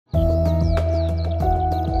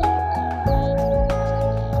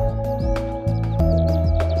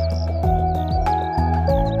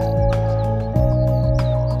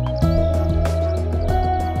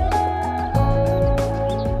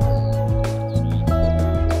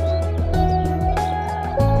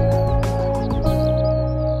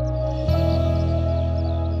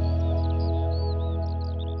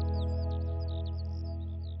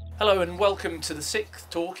Hello and welcome to the 6th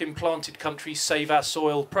talk in Planted Countries Save Our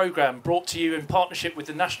Soil programme, brought to you in partnership with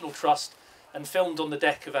the National Trust and filmed on the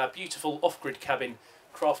deck of our beautiful off-grid cabin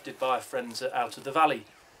crafted by our friends at Out of the Valley.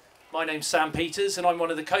 My name's Sam Peters and I'm one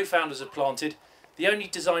of the co-founders of Planted, the only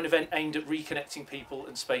design event aimed at reconnecting people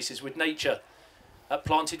and spaces with nature. At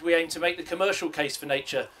Planted we aim to make the commercial case for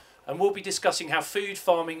nature, and we'll be discussing how food,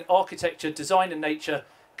 farming, architecture, design and nature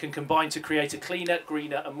can combine to create a cleaner,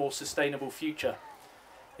 greener and more sustainable future.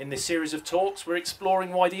 In this series of talks, we're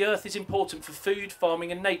exploring why the earth is important for food,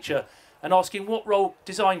 farming and nature, and asking what role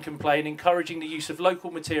design can play in encouraging the use of local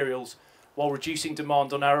materials while reducing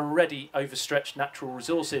demand on our already overstretched natural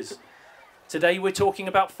resources. Today we're talking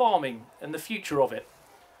about farming and the future of it.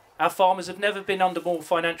 Our farmers have never been under more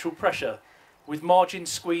financial pressure, with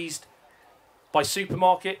margins squeezed by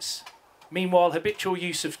supermarkets. Meanwhile, habitual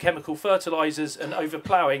use of chemical fertilisers and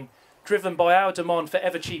overploughing, driven by our demand for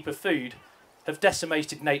ever cheaper food, have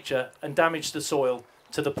decimated nature and damaged the soil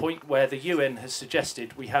to the point where the UN has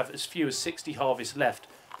suggested we have as few as 60 harvests left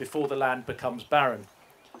before the land becomes barren.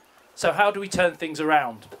 So how do we turn things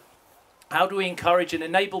around? How do we encourage and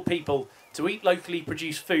enable people to eat locally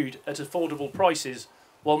produced food at affordable prices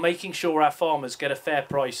while making sure our farmers get a fair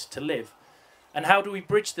price to live? And how do we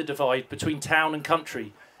bridge the divide between town and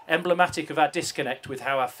country, emblematic of our disconnect with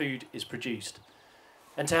how our food is produced?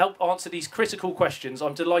 And to help answer these critical questions,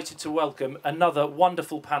 I'm delighted to welcome another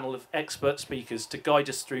wonderful panel of expert speakers to guide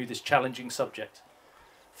us through this challenging subject.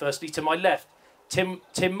 Firstly, to my left, Tim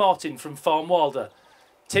Martin from Farm Wilder.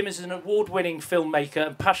 Tim is an award-winning filmmaker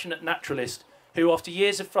and passionate naturalist who, after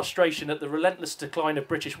years of frustration at the relentless decline of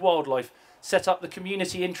British wildlife, set up the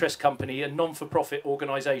community interest company and non-for-profit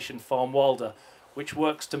organisation Farm Wilder, which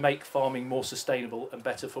works to make farming more sustainable and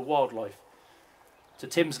better for wildlife. To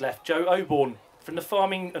Tim's left, Joe Oborn from the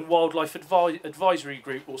Farming and Wildlife Advisory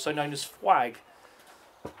Group, also known as FWAG.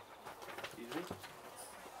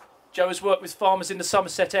 Joe has worked with farmers in the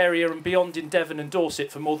Somerset area and beyond in Devon and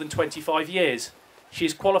Dorset for more than 25 years. She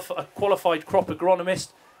is a qualified crop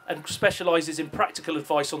agronomist and specialises in practical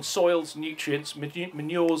advice on soils, nutrients,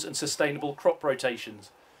 manures and sustainable crop rotations.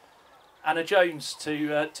 Anna Jones,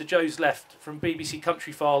 to Joe's left, from BBC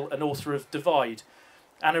Countryfile and author of Divide.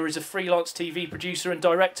 Anna is a freelance TV producer and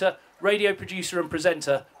director, radio producer and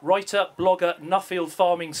presenter, writer, blogger, Nuffield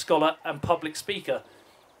farming scholar and public speaker.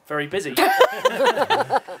 Very busy.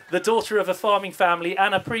 The daughter of a farming family,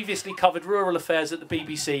 Anna previously covered rural affairs at the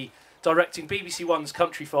BBC, directing BBC One's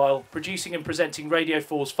Countryfile, producing and presenting Radio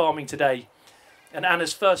 4's Farming Today. And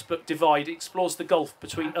Anna's first book, Divide, explores the gulf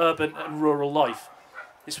between urban and rural life.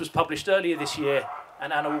 This was published earlier this year,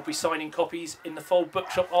 and Anna will be signing copies in the Fold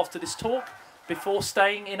Bookshop after this talk, before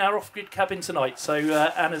staying in our off-grid cabin tonight. So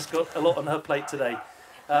Anna's got a lot on her plate today.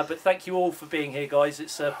 But thank you all for being here, guys.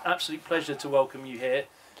 It's an absolute pleasure to welcome you here.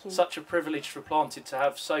 Such a privilege for Planted to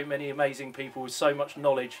have so many amazing people with so much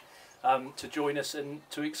knowledge to join us and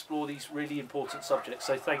to explore these really important subjects.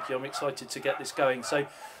 So thank you. I'm excited to get this going. So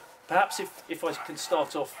perhaps if I can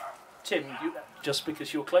start off, Tim, just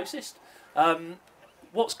because you're closest,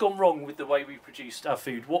 what's gone wrong with the way we produced our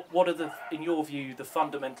food? What are, in your view, the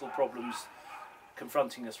fundamental problems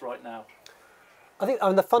confronting us right now? I think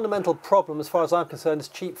the fundamental problem, as far as I'm concerned, is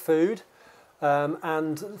cheap food,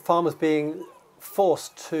 and farmers being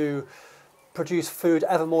forced to produce food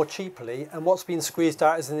ever more cheaply, and what's been squeezed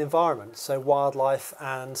out is the environment, so wildlife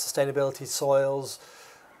and sustainability, soils.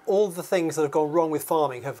 All the things that have gone wrong with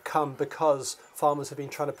farming have come because farmers have been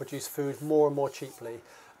trying to produce food more and more cheaply.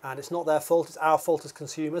 And it's not their fault, it's our fault as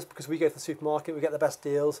consumers, because we go to the supermarket, we get the best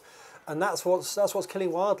deals, and that's what's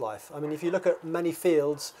killing wildlife. I mean, if you look at many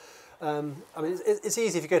fields, it's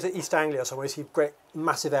easy if you go to East Anglia or somewhere, you see great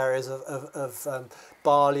massive areas of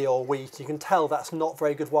barley or wheat. You can tell that's not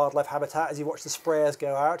very good wildlife habitat as you watch the sprayers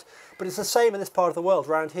go out. But it's the same in this part of the world.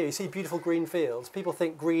 Around here, you see beautiful green fields. People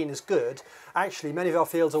think green is good. Actually, many of our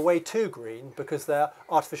fields are way too green because they're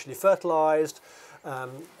artificially fertilised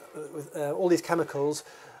with all these chemicals.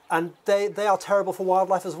 And they are terrible for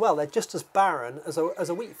wildlife as well. They're just as barren as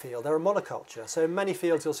a wheat field. They're a monoculture. So in many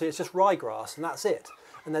fields you'll see it's just ryegrass and that's it.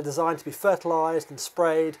 And they're designed to be fertilised and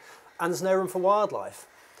sprayed, and there's no room for wildlife.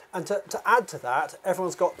 And to add to that,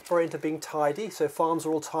 everyone's got very into being tidy. So farms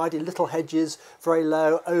are all tidy, little hedges, very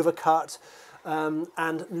low, overcut,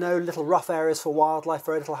 and no little rough areas for wildlife,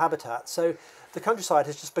 very little habitat. So the countryside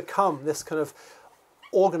has just become this kind of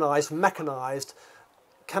organised, mechanised,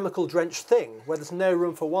 chemical-drenched thing where there's no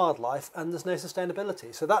room for wildlife and there's no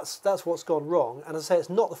sustainability. So that's what's gone wrong. And as I say, it's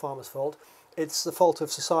not the farmer's fault. It's the fault of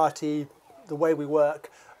society, the way we work,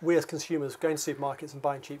 we as consumers going to supermarkets and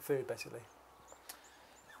buying cheap food, basically.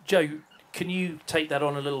 Joe, can you take that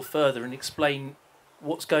on a little further and explain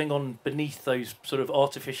what's going on beneath those sort of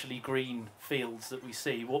artificially green fields that we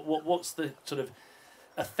see? What's the sort of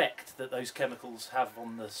effect that those chemicals have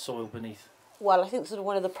on the soil beneath? Well, I think sort of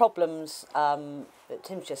one of the problems that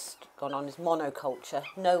Tim's just gone on is monoculture.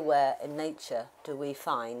 Nowhere in nature do we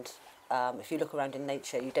find, if you look around in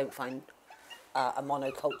nature, you don't find a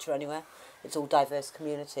monoculture anywhere. It's all diverse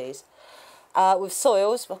communities. With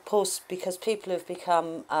soils, of course, because people have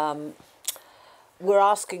become, we're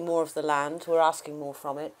asking more of the land, we're asking more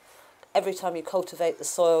from it. Every time you cultivate the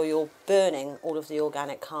soil, you're burning all of the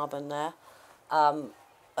organic carbon there.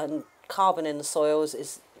 And carbon in the soils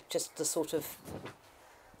is just the sort of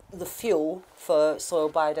the fuel for soil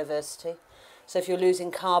biodiversity. So if you're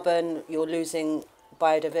losing carbon, you're losing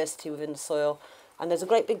biodiversity within the soil. And there's a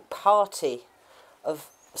great big party of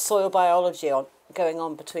soil biology going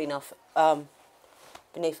on between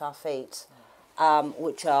beneath our feet,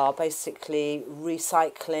 which are basically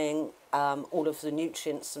recycling all of the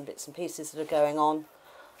nutrients and bits and pieces that are going on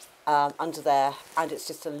under there, and it's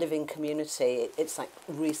just a living community. It's like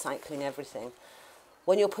recycling everything.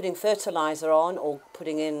 When you're putting fertiliser on or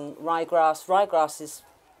putting in ryegrass is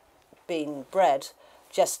being bred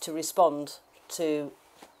just to respond to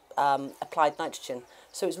applied nitrogen.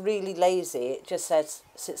 So it's really lazy. It just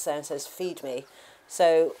sits there and says, feed me.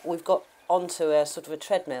 So we've got onto a sort of a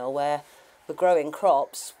treadmill where we're growing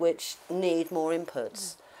crops which need more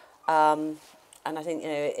inputs. And I think,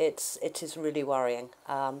 it is really worrying.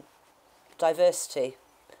 Diversity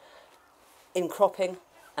in cropping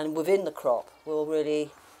and within the crop will really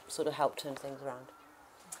sort of help turn things around.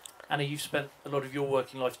 Anna, you've spent a lot of your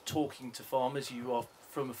working life talking to farmers. You are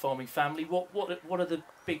from a farming family. What are the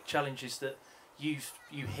big challenges that you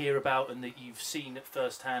hear about and that you've seen at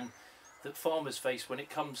first hand that farmers face when it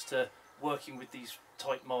comes to working with these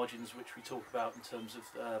tight margins which we talk about in terms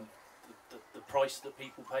of the price that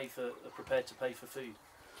people are prepared to pay for food?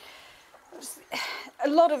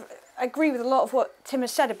 I agree with a lot of what Tim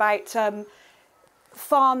has said about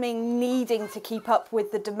farming needing to keep up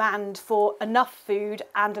with the demand for enough food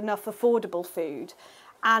and enough affordable food.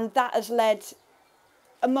 And that has led,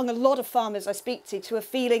 among a lot of farmers I speak to a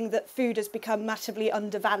feeling that food has become massively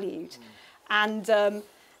undervalued. And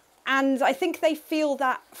I think they feel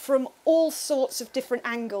that from all sorts of different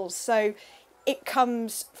angles. So it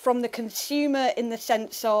comes from the consumer in the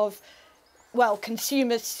sense of, well,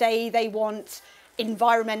 consumers say they want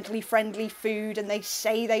environmentally friendly food and they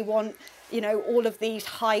say they want, all of these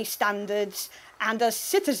high standards. And as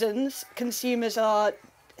citizens, consumers are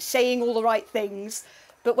saying all the right things.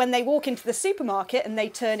 But when they walk into the supermarket and they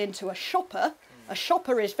turn into a shopper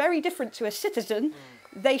is very different to a citizen.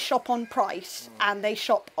 They shop on price and they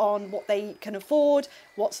shop on what they can afford,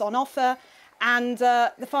 what's on offer. And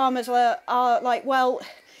the farmers are like, well,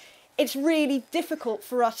 it's really difficult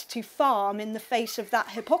for us to farm in the face of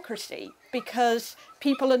that hypocrisy because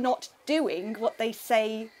people are not doing what they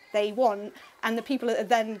say they want, and the people that are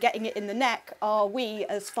then getting it in the neck are we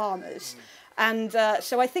as farmers. And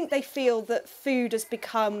so I think they feel that food has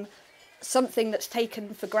become something that's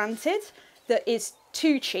taken for granted, that is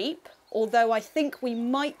too cheap, although I think we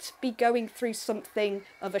might be going through something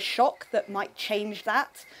of a shock that might change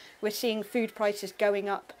that. We're seeing food prices going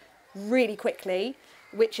up really quickly,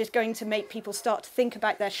 which is going to make people start to think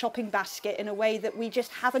about their shopping basket in a way that we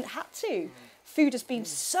just haven't had to. Food has been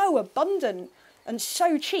so abundant and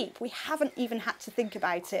so cheap, we haven't even had to think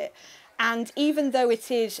about it. And even though it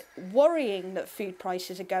is worrying that food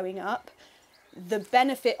prices are going up, the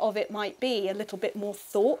benefit of it might be a little bit more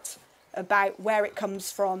thought about where it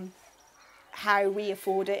comes from, how we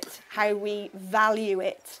afford it, how we value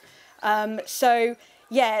it. So,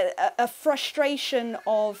 a frustration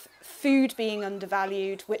of food being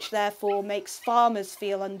undervalued, which therefore makes farmers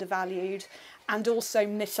feel undervalued and also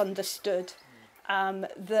misunderstood,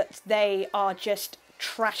 that they are just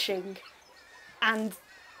trashing. And,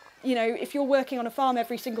 if you're working on a farm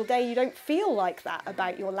every single day, you don't feel like that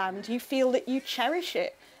about your land. You feel that you cherish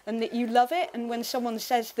it and that you love it. And when someone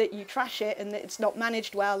says that you trash it and that it's not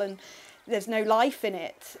managed well and there's no life in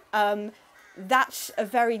it, that's a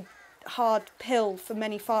very hard pill for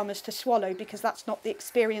many farmers to swallow because that's not the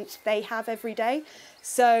experience they have every day.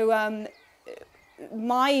 So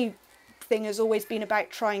my thing has always been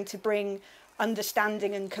about trying to bring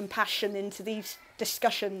understanding and compassion into these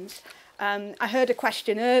discussions. I heard a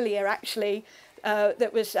question earlier actually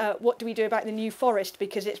that was what do we do about the New Forest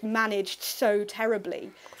because it's managed so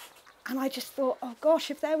terribly. And I just thought, oh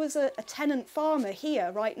gosh, if there was a tenant farmer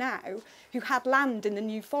here right now who had land in the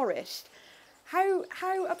New Forest, how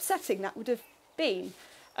upsetting that would have been.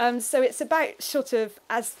 So it's about sort of,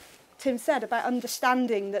 as Tim said, about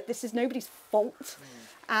understanding that this is nobody's fault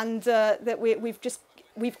and that we've just,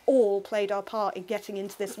 we've all played our part in getting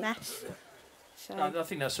into this mess. So. I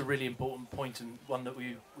think that's a really important point, and one that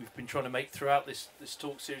we've been trying to make throughout this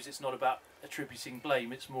talk series. It's not about attributing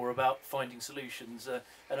blame, it's more about finding solutions,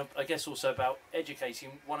 and I guess also about educating.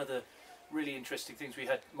 One of the really interesting things, we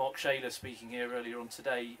had Mark Shaler speaking here earlier on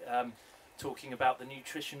today, talking about the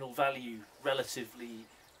nutritional value relatively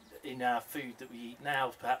in our food that we eat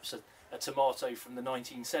now. Perhaps a tomato from the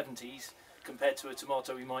 1970s compared to a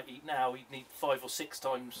tomato we might eat now, we'd need 5 or 6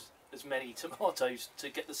 times as many tomatoes to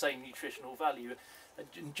get the same nutritional value.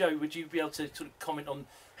 And Joe, would you be able to sort of comment on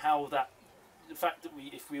how the fact that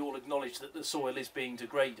if we all acknowledge that the soil is being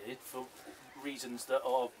degraded for reasons that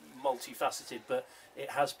are multifaceted, but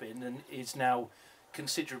it has been and is now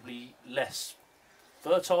considerably less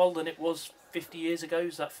fertile than it was 50 years ago,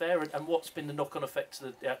 is that fair? And what's been the knock-on effect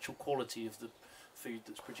to the actual quality of the food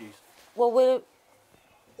that's produced? Well,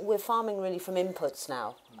 we're farming really from inputs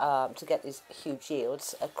now to get these huge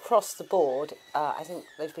yields. Across the board, I think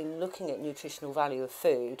they've been looking at nutritional value of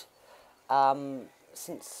food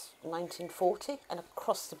since 1940, and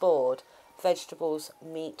across the board, vegetables,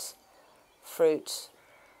 meat, fruit,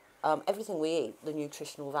 everything we eat, the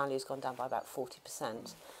nutritional value has gone down by about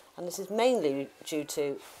 40%. And this is mainly due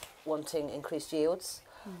to wanting increased yields,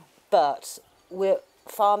 but we're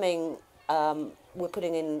farming, we're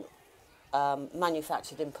putting in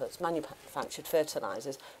manufactured inputs, manufactured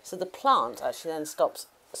fertilisers, so the plant actually then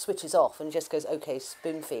switches off and just goes, okay,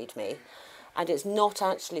 spoon feed me, and it's not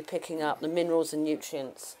actually picking up the minerals and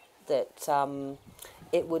nutrients that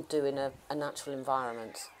it would do in a natural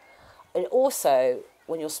environment. And also,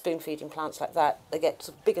 when you're spoon feeding plants like that, they get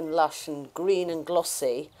sort of big and lush and green and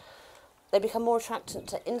glossy. They become more attractant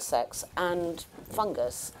to insects and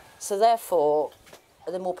fungus, so therefore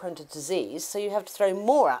they're more prone to disease, so you have to throw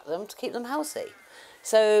more at them to keep them healthy.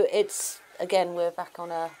 So it's, again, we're back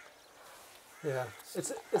on a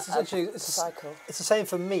it's essentially a cycle. It's the same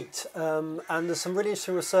for meat, and there's some really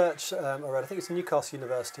interesting research around, I think it's in Newcastle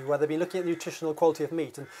University, where they've been looking at the nutritional quality of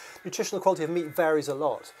meat, and nutritional quality of meat varies a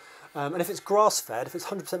lot. And if it's grass-fed, if it's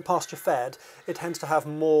 100% pasture-fed, it tends to have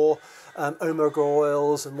more omega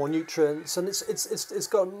oils and more nutrients, and it's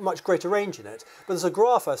got a much greater range in it. But there's a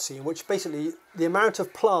graph I've seen which basically the amount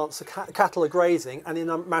of plants the cattle are grazing and the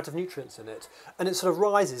amount of nutrients in it, and it sort of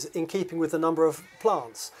rises in keeping with the number of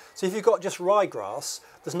plants. So if you've got just ryegrass,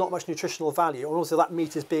 there's not much nutritional value, and also that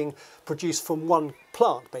meat is being produced from one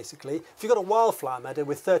plant, basically. If you've got a wildflower meadow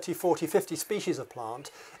with 30, 40, 50 species of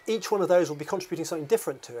plant, each one of those will be contributing something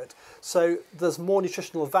different to it. So there's more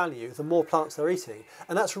nutritional value the more plants they're eating.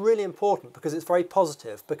 And that's really important because it's very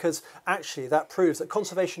positive, because actually that proves that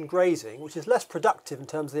conservation grazing, which is less productive in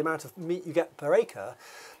terms of the amount of meat you get per acre,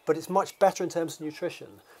 but it's much better in terms of nutrition.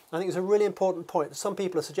 I think it's a really important point. Some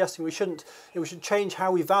people are suggesting we should change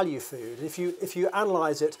how we value food. If you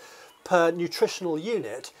analyse it per nutritional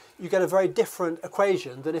unit, you get a very different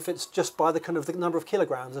equation than if it's just by the number of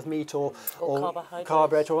kilograms of meat or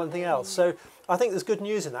carbohydrate or anything else. So I think there's good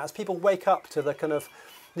news in that. As people wake up to the kind of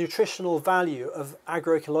nutritional value of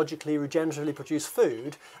agroecologically, regeneratively produced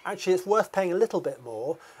food, actually it's worth paying a little bit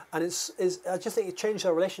more. And I just think it changed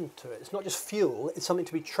our relation to it. It's not just fuel, it's something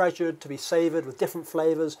to be treasured, to be savoured with different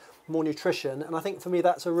flavours, more nutrition. And I think for me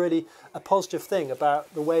that's a positive thing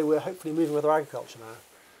about the way we're hopefully moving with our agriculture now.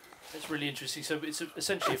 It's really interesting. So it's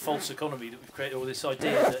essentially a false economy that we've created, or this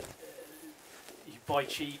idea that you buy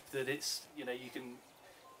cheap, that it's, you can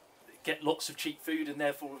get lots of cheap food and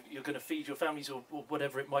therefore you're going to feed your families or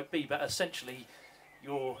whatever it might be. But essentially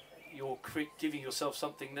you're giving yourself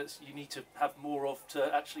something that you need to have more of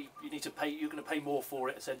to actually, you're going to pay more for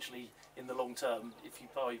it essentially in the long term. If you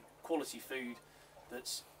buy quality food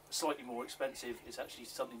that's slightly more expensive, it's actually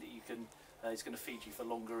something that you can, is going to feed you for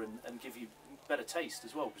longer and give you better taste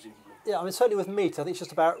as well, presumably. Yeah, I mean certainly with meat, I think it's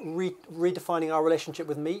just about redefining our relationship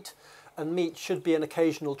with meat. And meat should be an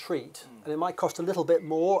occasional treat, and it might cost a little bit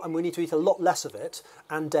more, and we need to eat a lot less of it,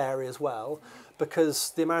 and dairy as well,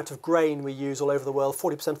 because the amount of grain we use all over the world,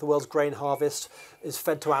 40% of the world's grain harvest is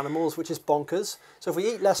fed to animals, which is bonkers. So if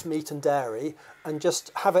we eat less meat and dairy, and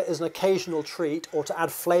just have it as an occasional treat, or to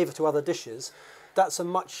add flavour to other dishes, so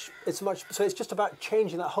it's just about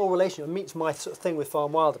changing that whole relationship. Meat's my sort of thing with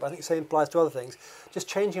Farm Wilder, but I think the same applies to other things. Just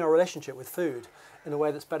changing our relationship with food in a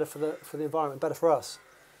way that's better for the environment, better for us.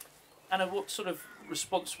 Anna, what sort of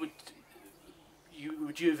response would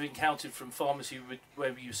you have encountered from farmers where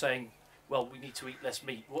you were saying, well, we need to eat less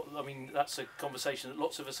meat? That's a conversation that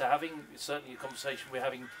lots of us are having. It's certainly a conversation we're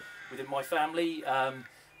having within my family.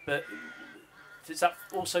 But Does that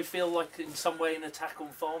also feel like in some way an attack on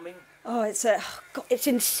farming? Oh, it's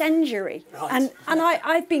incendiary, Right. and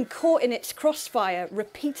I've been caught in its crossfire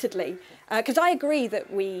repeatedly, because I agree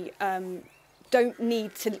that we don't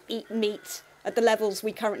need to eat meat at the levels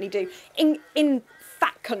we currently do in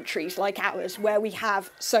fat countries like ours, where we have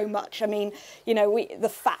so much. I mean, you know, the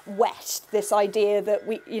fat West, this idea that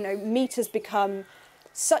meat has become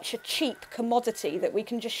such a cheap commodity that we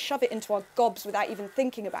can just shove it into our gobs without even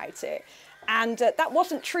thinking about it. And that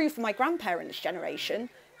wasn't true for my grandparents' generation.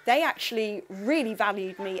 They actually really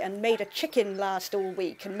valued me and made a chicken last all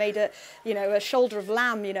week, and made a shoulder of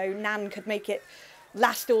lamb, Nan could make it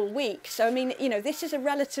last all week. So, I mean, this is a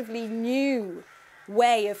relatively new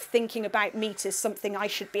way of thinking about meat as something I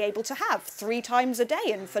should be able to have 3 times a day,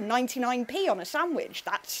 and for 99p on a sandwich.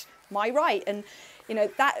 That's my right. And,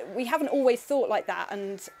 that we haven't always thought like that.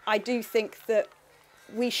 And I do think that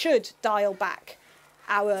we should dial back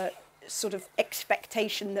our sort of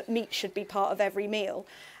expectation that meat should be part of every meal.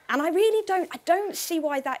 And I don't see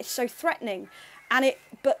why that is so threatening.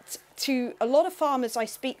 But to a lot of farmers I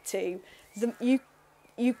speak to,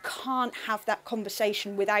 you can't have that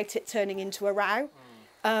conversation without it turning into a row,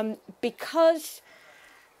 because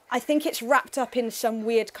I think it's wrapped up in some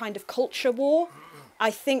weird kind of culture war. I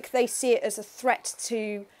think they see it as a threat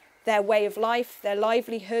to their way of life, their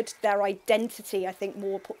livelihood, their identity, I think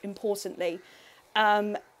more importantly.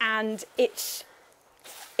 And it's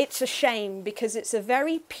a shame, because it's a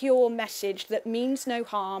very pure message that means no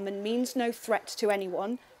harm and means no threat to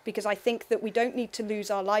anyone, because I think that we don't need to lose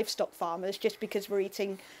our livestock farmers just because we're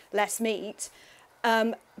eating less meat.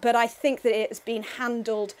 But I think that it has been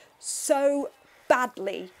handled so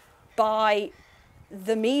badly by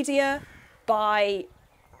the media, by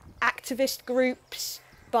activist groups,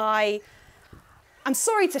 by, I'm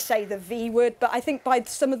sorry to say the V word, but I think by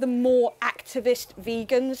some of the more activist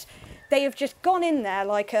vegans. They have just gone in there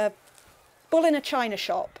like a bull in a china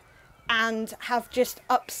shop and have just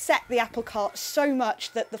upset the apple cart so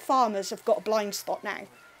much that the farmers have got a blind spot now.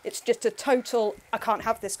 It's just a total, I can't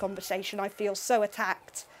have this conversation. I feel so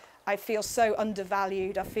attacked. I feel so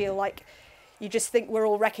undervalued. I feel like you just think we're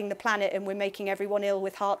all wrecking the planet and we're making everyone ill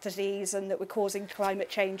with heart disease and that we're causing climate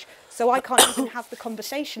change. So I can't even have the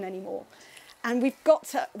conversation anymore. And we've got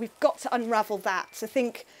to unravel that. So I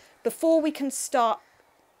think before we can start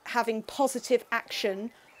having positive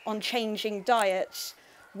action on changing diets,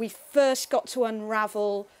 we first got to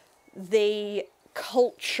unravel the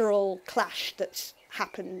cultural clash that's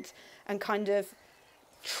happened and kind of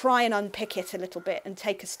try and unpick it a little bit and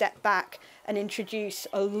take a step back and introduce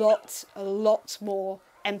a lot more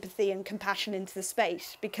empathy and compassion into the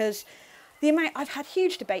space. Because I've had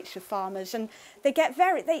huge debates with farmers, and they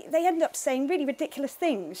end up saying really ridiculous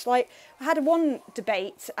things. Like, I had one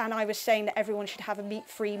debate and I was saying that everyone should have a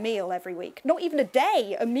meat-free meal every week. Not even a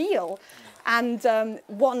day, a meal. And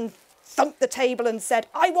one thumped the table and said,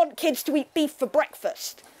 I want kids to eat beef for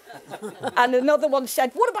breakfast. And another one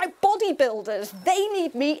said, what about bodybuilders? They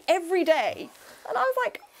need meat every day. And I was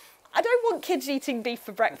like, I don't want kids eating beef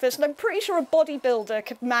for breakfast, and I'm pretty sure a bodybuilder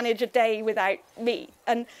could manage a day without meat.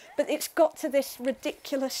 But it's got to this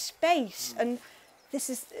ridiculous space, and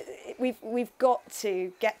we've got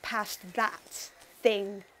to get past that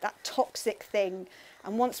thing, that toxic thing.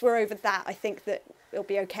 And once we're over that, I think that it'll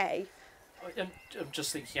be okay. I'm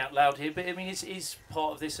just thinking out loud here, but I mean, is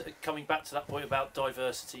part of this coming back to that point about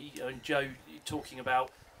diversity? And Joe, talking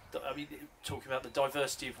about the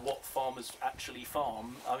diversity of what farmers actually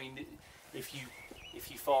farm. I mean, if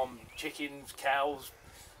you farm chickens, cows,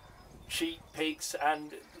 sheep, pigs,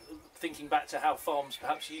 and thinking back to how farms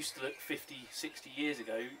perhaps used to look 50, 60 years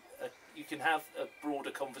ago, you can have a broader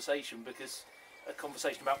conversation, because a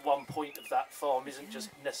conversation about one point of that farm isn't just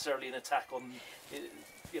necessarily an attack on.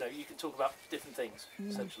 You can talk about different things,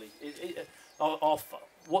 essentially.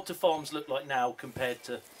 What do farms look like now compared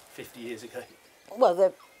to 50 years ago? Well,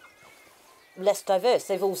 they're less diverse.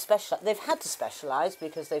 They've had to specialise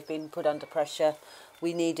because they've been put under pressure.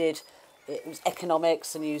 It was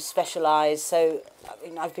economics, and you specialise. So, I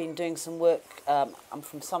mean, I've been doing some work. I'm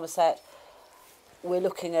from Somerset. We're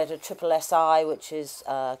looking at a triple SI, which is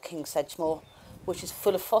King Sedgemoor, which is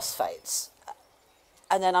full of phosphates.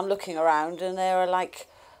 And then I'm looking around, and there are like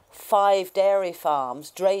 5 dairy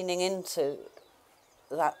farms draining into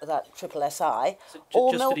that triple SI. So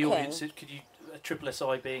all just milking, for the audience, could you a triple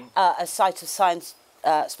SI being a site of science,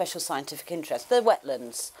 special scientific interest. They're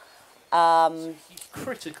wetlands.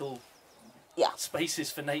 Critical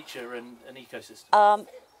spaces for nature and an ecosystem.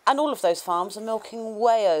 And all of those farms are milking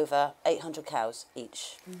way over 800 cows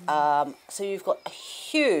each. So you've got a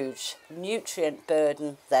huge nutrient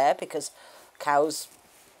burden there, because cows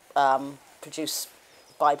produce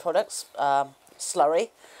byproducts, slurry,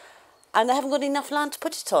 and they haven't got enough land to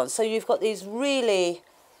put it on. So you've got these really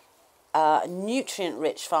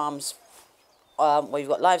nutrient-rich farms where you've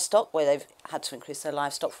got livestock, where they've had to increase their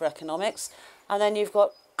livestock for economics, and then you've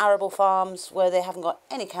got arable farms where they haven't got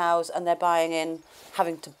any cows and they're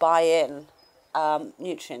having to buy in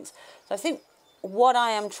nutrients. So I think what I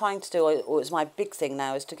am trying to do, or is my big thing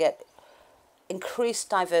now, is to get increased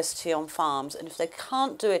diversity on farms, and if they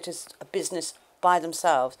can't do it as a business by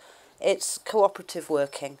themselves, it's cooperative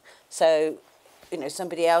working. So, you know,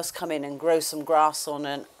 somebody else come in and grow some grass on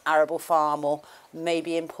an arable farm, or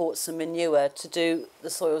maybe import some manure to do the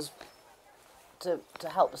soils, to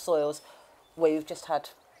help the soils where you've just had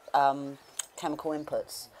chemical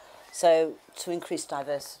inputs. So to increase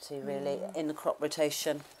diversity really in the crop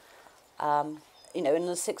rotation. You know, in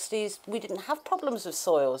the 60s we didn't have problems with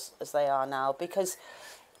soils as they are now, because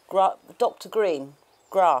Dr. Green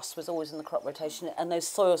grass was always in the crop rotation, and those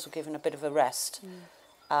soils were given a bit of a rest.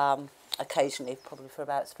 Occasionally, probably for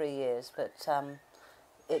about 3 years, but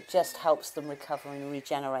it just helps them recover and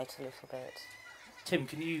regenerate a little bit. Tim,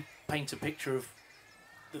 can you paint a picture of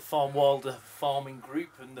the Farm Wilder farming group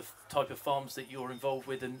and the type of farms that you're involved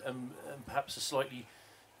with, and perhaps a slightly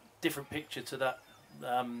different picture to that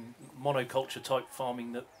monoculture type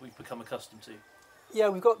farming that we've become accustomed to? Yeah,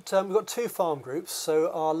 we've got 2 farm groups. So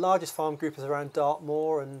our largest farm group is around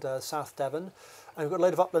Dartmoor and South Devon, and we've got a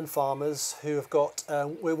load of upland farmers who have got.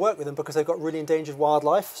 We work with them because they've got really endangered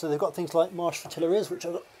wildlife. So they've got things like marsh fritillaries, which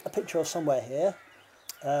I've got a picture of somewhere here.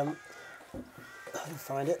 I can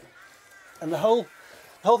find it. And the whole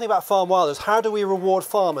thing about Farm Wilder is, how do we reward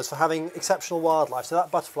farmers for having exceptional wildlife? So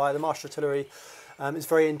that butterfly, the marsh fritillary, is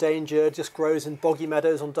very endangered, just grows in boggy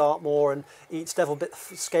meadows on Dartmoor and eats devil-bit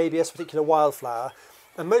scabious, a particular wildflower.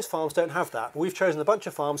 And most farms don't have that. But we've chosen a bunch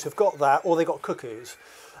of farms who've got that, or they've got cuckoos.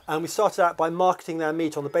 And we started out by marketing their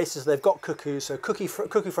meat on the basis they've got cuckoos, so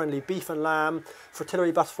cookie-friendly beef and lamb,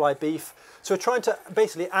 fritillary butterfly beef. So we're trying to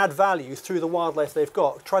basically add value through the wildlife they've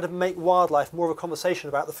got, try to make wildlife more of a conversation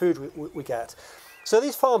about the food we get. So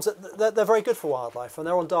these farms, they're very good for wildlife, and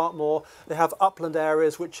they're on Dartmoor. They have upland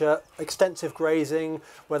areas which are extensive grazing,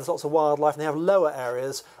 where there's lots of wildlife, and they have lower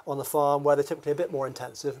areas on the farm where they're typically a bit more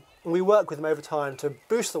intensive. And we work with them over time to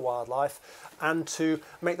boost the wildlife and to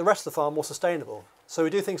make the rest of the farm more sustainable. So we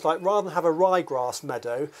do things like, rather than have a ryegrass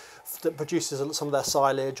meadow that produces some of their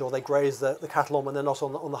silage, or they graze the cattle on when they're not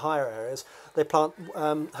on the higher areas, they plant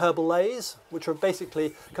herbal lays, which are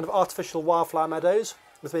basically kind of artificial wildflower meadows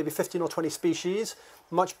with maybe 15 or 20 species.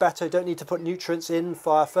 Much better, don't need to put nutrients in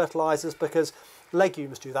via fertilisers, because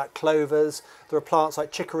legumes do that, clovers. There are plants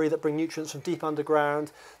like chicory that bring nutrients from deep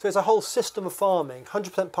underground. So it's a whole system of farming,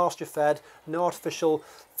 100% pasture fed, no artificial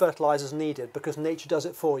fertilisers needed, because nature does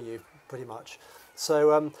it for you, pretty much.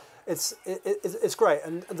 So it's great,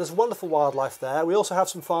 and there's wonderful wildlife there. We also have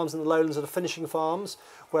some farms in the lowlands that are finishing farms,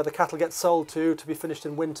 where the cattle get sold to be finished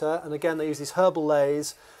in winter, and again they use these herbal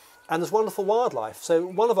lays. And there's wonderful wildlife. So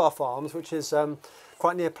one of our farms, which is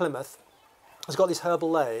quite near Plymouth, has got these herbal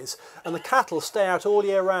lays, and the cattle stay out all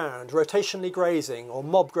year round, rotationally grazing or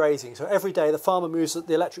mob grazing. So every day the farmer moves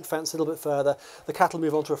the electric fence a little bit further, the cattle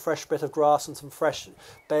move onto a fresh bit of grass and some fresh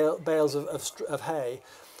bales of hay.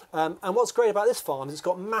 And what's great about this farm is it's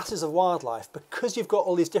got masses of wildlife, because you've got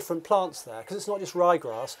all these different plants there, because it's not just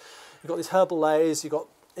ryegrass. You've got these herbal lays,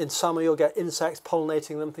 in summer you'll get insects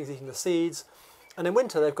pollinating them, things eating the seeds. And in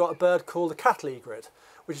winter they've got a bird called the cattle egret,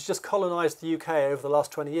 which has just colonised the UK over the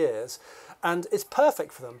last 20 years. And it's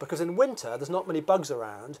perfect for them, because in winter there's not many bugs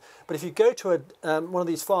around. But if you go to one of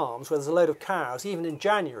these farms where there's a load of cows, even in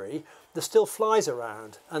January, there's still flies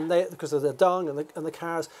around, and because of the dung and the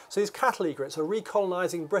cows. So these cattle egrets are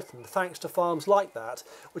recolonising Britain thanks to farms like that,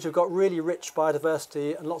 which have got really rich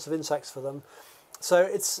biodiversity and lots of insects for them. So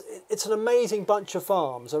it's an amazing bunch of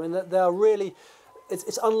farms. I mean, they are really...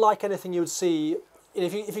 It's unlike anything you would see.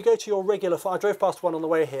 If you go to your regular farm, I drove past one on the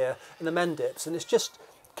way here in the Mendips, and it's just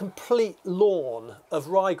complete lawn of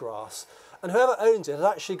ryegrass. And whoever owns it has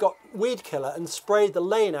actually got weed killer and sprayed the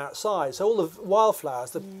lane outside. So all the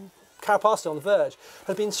wildflowers, the cow pasture on the verge,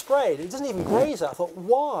 have been sprayed. It doesn't even graze that. I thought,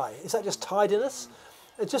 why? Is that just tidiness?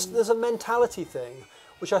 There's a mentality thing,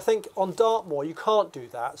 which I think on Dartmoor you can't do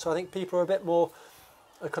that. So I think people are a bit more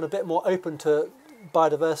open to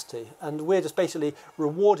biodiversity, and we're just basically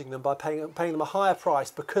rewarding them by paying them a higher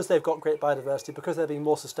price, because they've got great biodiversity, because they're being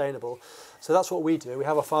more sustainable. So that's what we do. We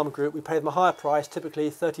have a farmer group, we pay them a higher price,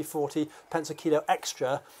 typically 30-40 pence a kilo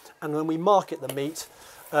extra, and then we market the meat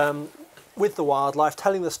with the wildlife,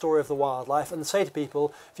 telling the story of the wildlife, and say to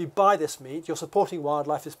people, if you buy this meat, you're supporting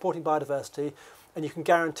wildlife, you're supporting biodiversity, and you can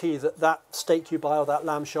guarantee that that steak you buy or that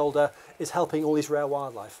lamb shoulder is helping all these rare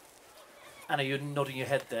wildlife. Anna, you're nodding your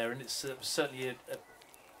head there, and it's certainly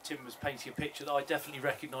Tim was painting a picture that I definitely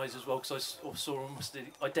recognise as well, because I saw almost the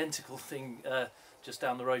identical thing just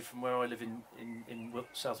down the road from where I live in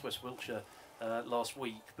southwest Wiltshire last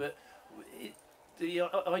week. But the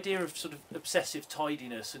idea of sort of obsessive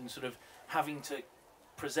tidiness and sort of having to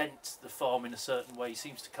present the farm in a certain way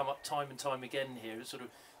seems to come up time and time again here. It's sort of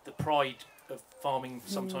the pride of farming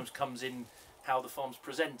sometimes comes in how the farm's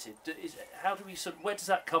presented. How do we where does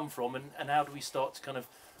that come from, and how do we start to kind of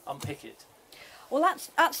unpick it? Well,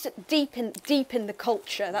 that's deep in the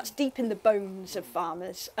culture. That's deep in the bones of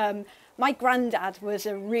farmers. My granddad was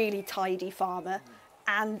a really tidy farmer,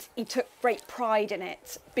 and he took great pride in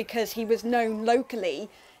it because he was known locally.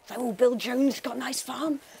 It's like, oh, Bill Jones got a nice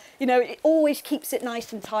farm. You know, it always keeps it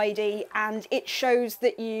nice and tidy, and it shows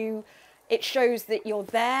that you're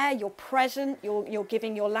there, you're present, you're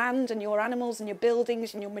giving your land and your animals and your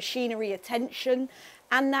buildings and your machinery attention,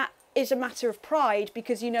 and that is a matter of pride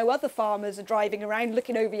because you know other farmers are driving around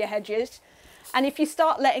looking over your hedges, and if you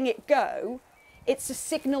start letting it go, it's a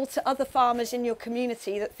signal to other farmers in your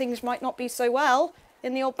community that things might not be so well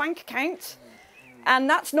in the old bank account. And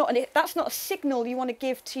that's not a signal you want to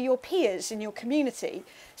give to your peers in your community.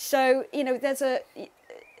 So, you know,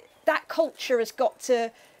 that culture has got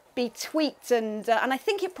to be tweaked, and I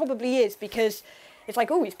think it probably is, because it's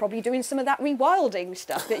like, oh, he's probably doing some of that rewilding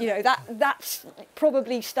stuff. That, you know, that's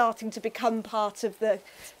probably starting to become part of the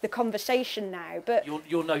conversation now. But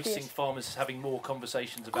you're noticing farmers having more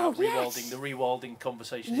conversations about rewilding. The rewilding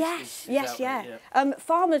conversation. Yes, is yeah.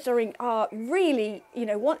 Farmers are really, you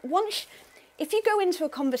know, if you go into a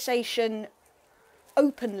conversation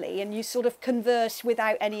openly and you sort of converse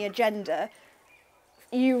without any agenda,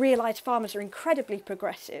 you realise farmers are incredibly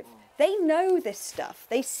progressive. They know this stuff.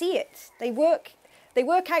 They see it. They work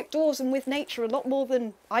outdoors and with nature a lot more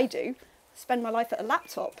than I do. Spend my life at a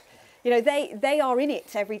laptop. You know, they are in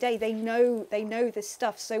it every day. They know this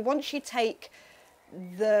stuff. So once you take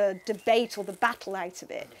the debate or the battle out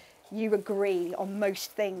of it, you agree on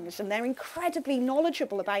most things, and they're incredibly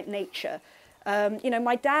knowledgeable about nature. You know,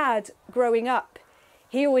 my dad, growing up,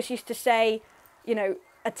 he always used to say, you know,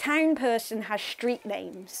 a town person has street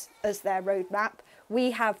names as their roadmap.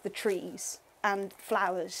 We have the trees and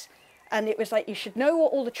flowers. And it was like, you should know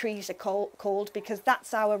what all the trees are called because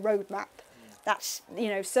that's our roadmap. That's, you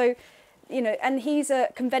know, so, you know, and he's a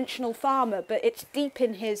conventional farmer, but it's deep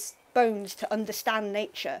in his bones to understand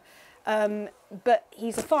nature. But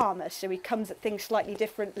he's a farmer, so he comes at things slightly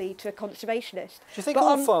differently to a conservationist. Do you think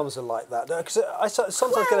all farmers are like that? Because I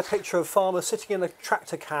sometimes get a picture of farmers sitting in a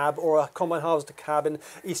tractor cab or a combine harvester cab in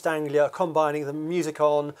East Anglia, combining the music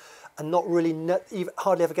on and not really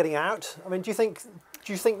hardly ever getting out. I mean, do you think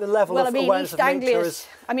the level of awareness of nature is...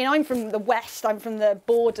 I mean, I'm from the west. I'm from the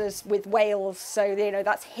borders with Wales, so, you know,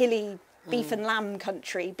 that's hilly beef and lamb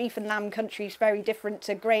country. Beef and lamb country is very different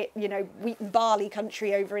to great, you know, wheat and barley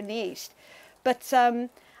country over in the east. But I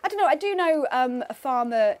don't know. I do know a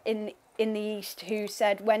farmer in the east who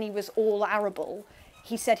said when he was all arable,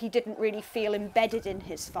 he said he didn't really feel embedded in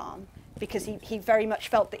his farm because he very much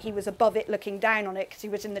felt that he was above it looking down on it because he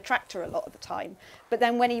was in the tractor a lot of the time. But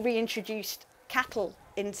then when he reintroduced cattle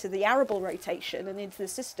into the arable rotation and into the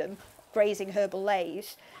system, grazing herbal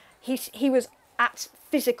lays, he was at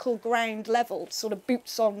physical ground level, sort of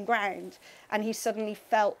boots on ground, and he suddenly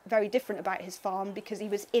felt very different about his farm because he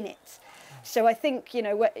was in it. So I think, you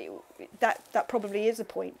know, that probably is a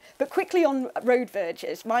point. But quickly on road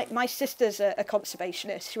verges, my sister's a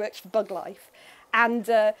conservationist. She works for Bug Life, and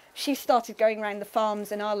she started going around the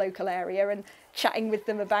farms in our local area and chatting with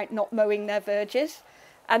them about not mowing their verges,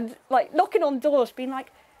 and like knocking on doors, being like,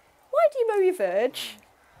 "Why do you mow your verge?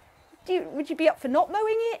 Would you be up for not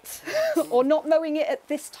mowing it or not mowing it at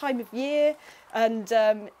this time of year?" And,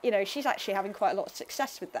 you know, she's actually having quite a lot of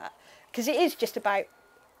success with that because it is just about,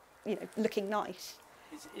 you know, looking nice.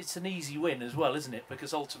 It's an easy win as well, isn't it?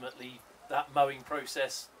 Because ultimately that mowing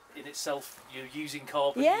process in itself, you're using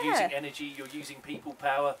carbon, you're using energy, you're using people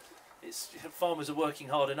power. Farmers are working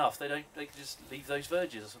hard enough. They can just leave those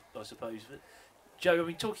verges, I suppose. But Joe, I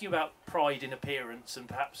mean, talking about pride in appearance and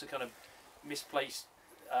perhaps a kind of misplaced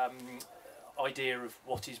idea of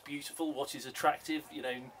what is beautiful, what is attractive, you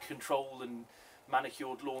know, control and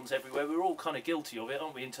manicured lawns everywhere. We're all kind of guilty of it,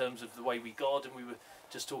 aren't we, in terms of the way we garden? We were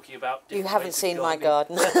just talking about... You haven't seen my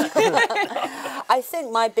garden. I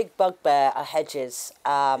think my big bugbear are hedges.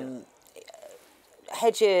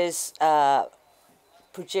 Hedges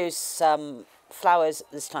produce flowers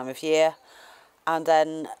this time of year, and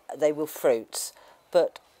then they will fruit.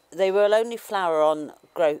 But they will only flower on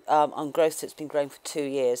growth that's been grown for 2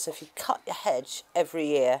 years. So if you cut your hedge every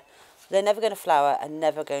year, they're never going to flower and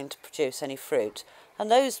never going to produce any fruit.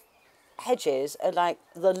 And those hedges are like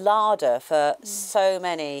the larder for so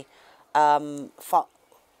many farm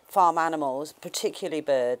animals, particularly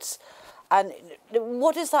birds. And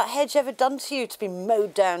what has that hedge ever done to you to be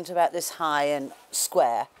mowed down to about this high and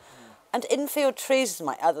square? And infield trees is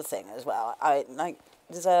my other thing as well.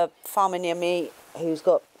 There's a farmer near me who's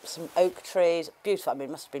got some oak trees, beautiful. I mean,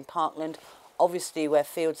 it must have been parkland, obviously where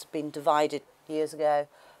fields have been divided years ago,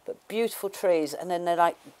 but beautiful trees. And then they're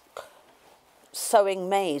like sowing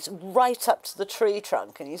maize right up to the tree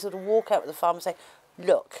trunk. And you sort of walk out with the farm and say,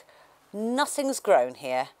 look, nothing's grown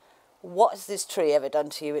here. What has this tree ever done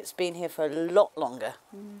to you? It's been here for a lot longer,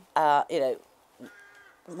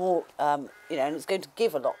 more, and it's going to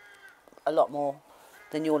give a lot more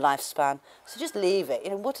than your lifespan. So just leave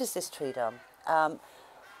it. What has this tree done?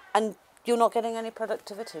 And you're not getting any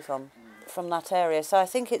productivity from that area. So I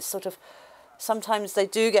think it's sort of, sometimes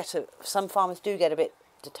some farmers do get a bit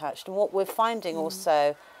detached. And what we're finding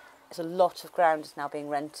also is a lot of ground is now being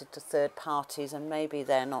rented to third parties, and maybe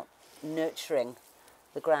they're not nurturing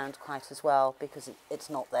the ground quite as well because it's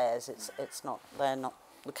not theirs. They're not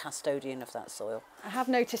the custodian of that soil. I have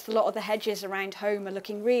noticed a lot of the hedges around home are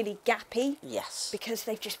looking really gappy. Yes. Because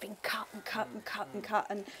they've just been cut and cut and cut and cut,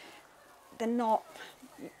 and they're not.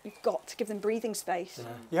 You've got to give them breathing space. Yeah.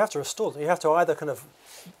 You have to restore them. You have to either kind of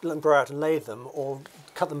let them grow out and lay them, or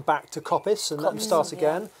cut them back to coppice and let them start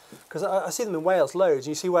again. Because I see them in Wales loads.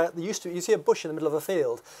 You see where you see a bush in the middle of a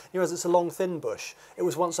field. You realise it's a long, thin bush. It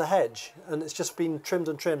was once a hedge, and it's just been trimmed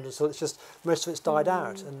and trimmed, and so it's just most of it's died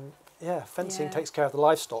out. And fencing takes care of the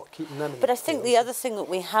livestock, keeping them in. But I think the other thing that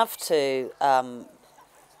we have to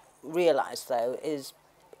realise, though, is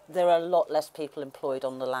there are a lot less people employed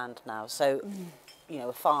on the land now. So,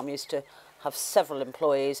 a farm used to have several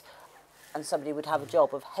employees, and somebody would have a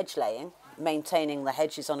job of hedge laying, maintaining the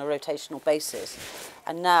hedges on a rotational basis.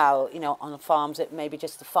 And now, on the farms, it may be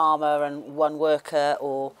just the farmer and one worker,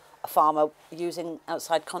 or a farmer using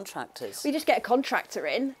outside contractors. We just get a contractor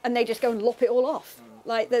in, and they just go and lop it all off.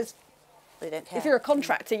 Like they don't care. If you're a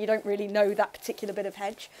contractor, you don't really know that particular bit of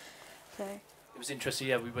hedge. So. It was interesting.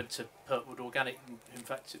 Yeah, we went to Pertwood Organic. In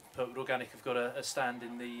fact, Pertwood Organic have got a stand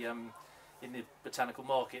in the botanical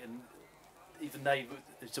market, and even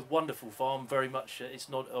it's a wonderful farm. Very much, it's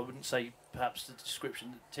not. I wouldn't say perhaps the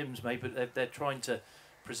description that Tim's made, but they're trying to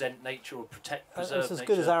present nature or preserve nature. It's as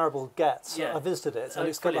good as arable gets. Yeah. I visited it, and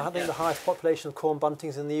it's got brilliant, I think the highest population of corn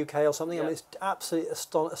buntings in the UK or something. I mean, it's absolutely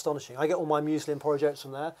astonishing. I get all my muesli and projects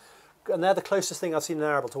from there. And they're the closest thing I've seen in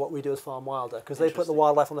arable to what we do as Farm Wilder, because they put the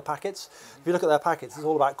wildlife on the packets. If you look at their packets, it's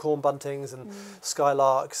all about corn buntings and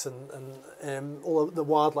skylarks and all the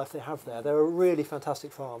wildlife they have there. They're a really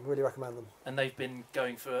fantastic farm. Really recommend them. And they've been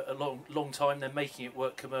going for a long time. They're making it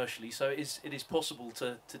work commercially, so it is possible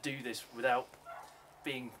to do this without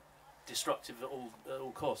being destructive at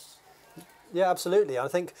all costs. Yeah, absolutely. I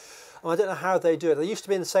don't know how they do it. They used to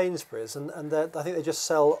be in Sainsbury's, and I think they just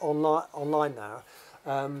sell online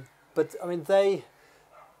now. But I mean,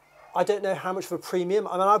 I don't know how much of a premium.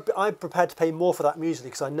 I mean, I'm prepared to pay more for that muesli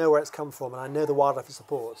because I know where it's come from and I know the wildlife it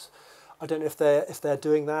supports. I don't know if they're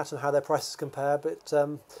doing that and how their prices compare, but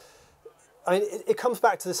I mean, it comes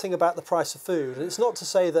back to this thing about the price of food. And it's not to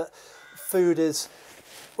say that food is.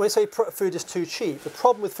 When you say food is too cheap, the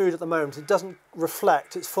problem with food at the moment, it doesn't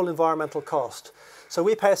reflect its full environmental cost. So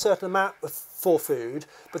we pay a certain amount for food,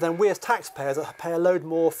 but then we as taxpayers pay a load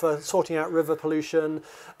more for sorting out river pollution,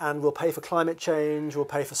 and we'll pay for climate change, we'll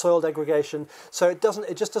pay for soil degradation. So it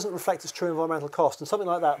just doesn't reflect its true environmental cost. And something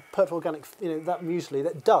like that, Pertwood Organic, that muesli,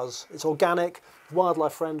 that does. It's organic,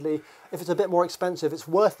 wildlife friendly. If it's a bit more expensive, it's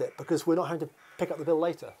worth it because we're not having to pick up the bill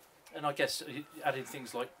later. And I guess adding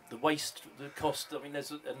things like the waste, the cost. I mean,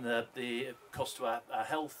 the cost to our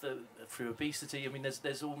health through obesity. I mean,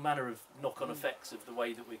 there's all manner of knock-on effects of the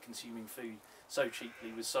way that we're consuming food so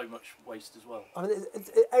cheaply with so much waste as well. I mean,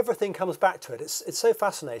 everything comes back to it. It's so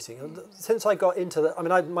fascinating. Since I got into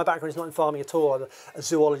my background is not in farming at all. I'm a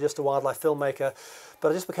zoologist, a wildlife filmmaker,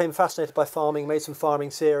 but I just became fascinated by farming, made some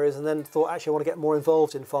farming series, and then thought actually I want to get more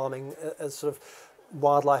involved in farming as sort of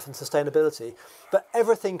wildlife and sustainability. But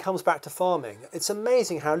everything comes back to farming. It's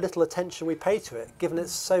amazing how little attention we pay to it, given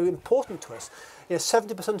it's so important to us.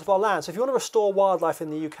 70% of our land. So if you want to restore wildlife in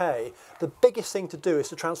the UK, the biggest thing to do is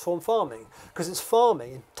to transform farming, because it's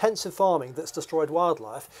farming, intensive farming, that's destroyed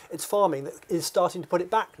wildlife. It's farming that is starting to put it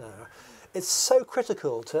back now. It's so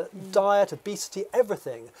critical to diet, obesity,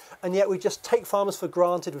 everything, and yet we just take farmers for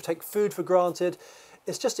granted. We take food for granted.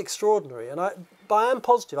 it's just extraordinary. But I am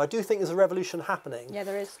positive. I do think there's a revolution happening. Yeah,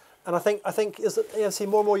 there is. And I think is that I see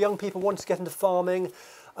more and more young people wanting to get into farming.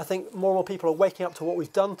 I think more and more people are waking up to what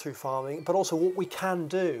we've done through farming, but also what we can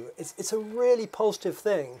do. It's a really positive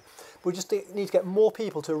thing. We just need to get more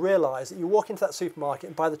people to realise that you walk into that supermarket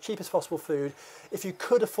and buy the cheapest possible food. If you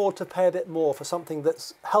could afford to pay a bit more for something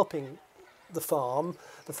that's helping the farms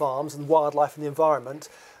and wildlife and the environment,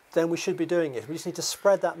 then we should be doing it. We just need to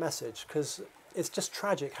spread that message, because it's just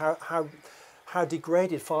tragic how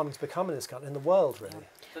degraded farming's become in this country, in the world, really.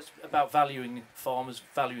 That's about valuing farmers,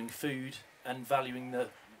 valuing food, and valuing the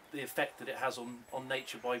effect that it has on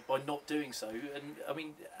nature by not doing so. And I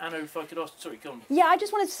mean, Anna, if I could ask, sorry, go on. Yeah, I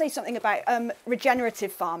just wanted to say something about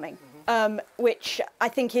regenerative farming, which I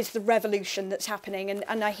think is the revolution that's happening.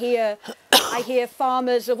 And I hear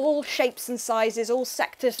farmers of all shapes and sizes, all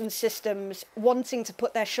sectors and systems wanting to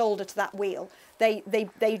put their shoulder to that wheel.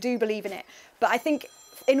 They do believe in it. But I think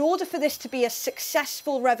in order for this to be a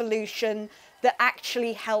successful revolution that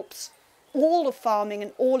actually helps all of farming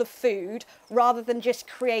and all of food, rather than just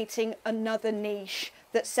creating another niche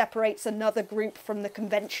that separates another group from the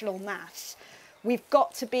conventional mass, we've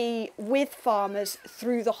got to be with farmers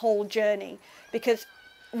through the whole journey, because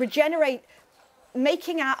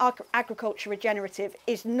making our agriculture regenerative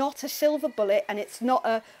is not a silver bullet, and it's not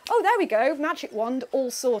a, oh, there we go, magic wand, all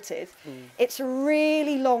sorted. It's a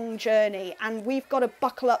really long journey, and we've got to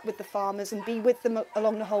buckle up with the farmers and be with them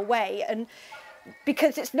along the whole way. And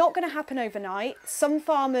because it's not going to happen overnight. Some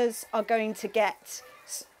farmers are going to go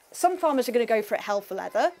for it hell for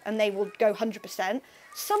leather, and they will go 100%.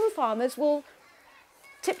 Some farmers will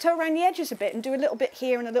tiptoe around the edges a bit and do a little bit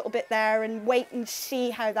here and a little bit there and wait and see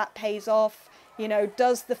how that pays off. You know,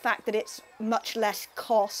 does the fact that it's much less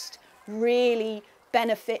cost really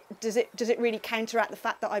benefit? Does it really counteract the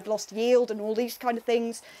fact that I've lost yield and all these kind of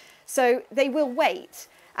things? So they will wait.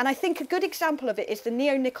 And I think a good example of it is the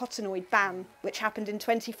neonicotinoid ban, which happened in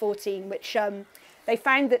 2014, which they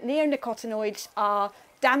found that neonicotinoids are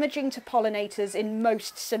damaging to pollinators in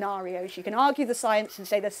most scenarios. You can argue the science and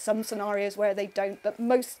say there's some scenarios where they don't, but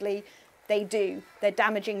mostly they do. They're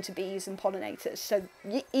damaging to bees and pollinators. So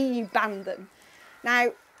the EU banned them.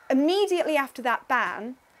 Now, immediately after that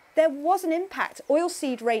ban, there was an impact.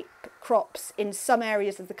 Oilseed rape crops in some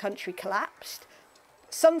areas of the country collapsed.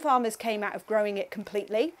 Some farmers came out of growing it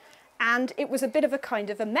completely, and it was a bit of a kind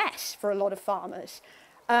of a mess for a lot of farmers.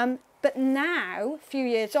 But now, a few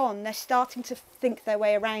years on, they're starting to think their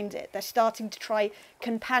way around it. They're starting to try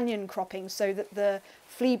companion cropping so that the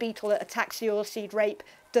flea beetle that attacks the oilseed rape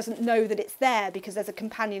doesn't know that it's there because there's a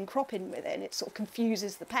companion crop in with it, and it sort of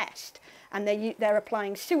confuses the pest. And they're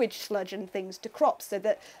applying sewage sludge and things to crops so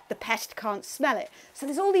that the pest can't smell it. So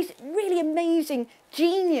there's all these really amazing,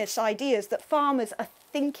 genius ideas that farmers are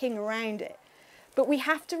thinking around it. But we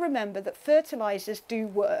have to remember that fertilisers do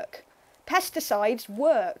work. Pesticides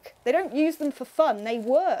work. They don't use them for fun, they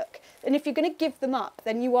work. And if you're going to give them up,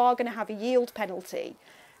 then you are going to have a yield penalty.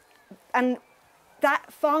 And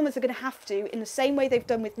that farmers are going to have to, in the same way they've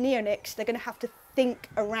done with neonics, they're going to have to think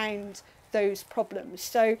around those problems.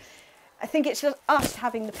 So I think it's just us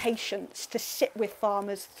having the patience to sit with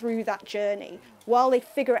farmers through that journey. While they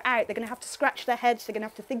figure it out, they're going to have to scratch their heads, they're going to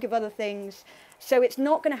have to think of other things. So it's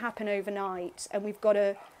not going to happen overnight, and we've got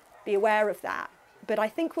to be aware of that. But I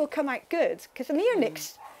think we'll come out good, because the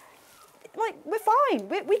neonics, like, we're fine.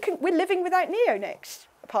 We're living without neonics,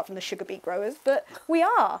 apart from the sugar beet growers, but we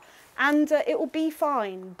are. And it will be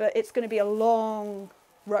fine, but it's going to be a long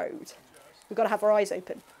road. We've got to have our eyes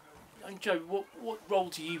open. And Joe, what role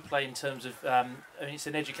do you play in terms of, I mean, it's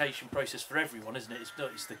an education process for everyone, isn't it? It's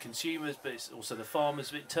not just the consumers, but it's also the farmers.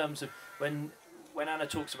 But in terms of when Anna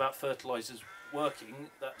talks about fertilisers working,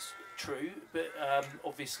 that's true. But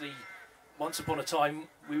obviously, once upon a time,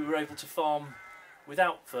 we were able to farm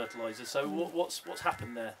without fertilisers. So what's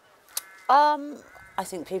happened there? I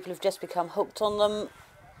think people have just become hooked on them.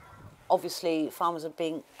 Obviously, farmers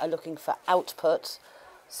are looking for output.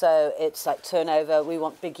 So it's like turnover, we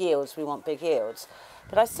want big yields.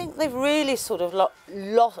 But I think they've really sort of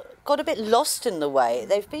got a bit lost in the way.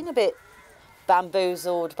 They've been a bit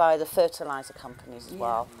bamboozled by the fertiliser companies as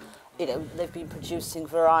well. You know, they've been producing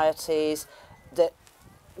varieties that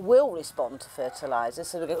will respond to fertilisers.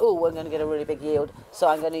 So they go, oh, we're going to get a really big yield, so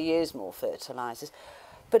I'm going to use more fertilisers.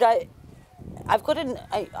 But I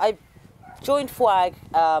joined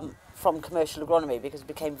FWAG from commercial agronomy because I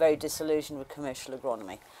became very disillusioned with commercial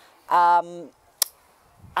agronomy. And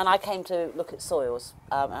I came to look at soils,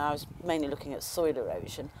 and I was mainly looking at soil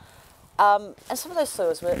erosion. And some of those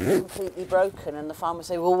soils were completely broken, and the farmers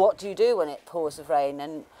say, well, what do you do when it pours of rain?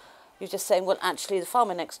 And you're just saying, well, actually, the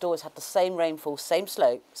farmer next door has had the same rainfall, same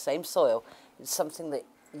slope, same soil. It's something that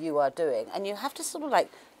you are doing. And you have to sort of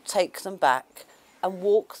like take them back and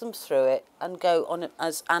walk them through it and go on it.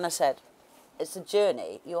 As Anna said, it's a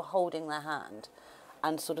journey. You're holding their hand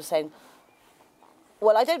and sort of saying,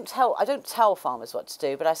 well, I don't tell farmers what to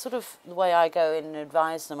do, but I sort of, the way I go in and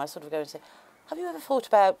advise them, I sort of go and say, have you ever thought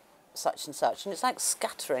about such and such? And it's like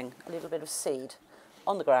scattering a little bit of seed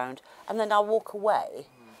on the ground, and then I'll walk away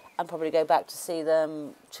and probably go back to see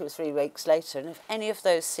them 2 or 3 weeks later. And if any of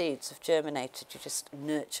those seeds have germinated, you just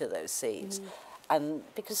nurture those seeds. And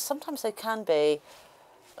because sometimes they can be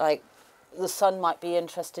like, the son might be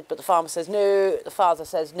interested, but the farmer says no, the father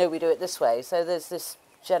says no, we do it this way. So there's this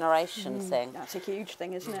generation thing. That's a huge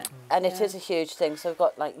thing, isn't it? And it is a huge thing. So I've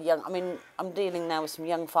got like young, I mean, I'm dealing now with some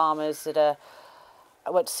young farmers that are,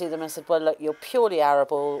 I went to see them and I said, well, look, you're purely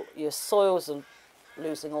arable, your soils are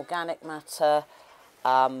losing organic matter,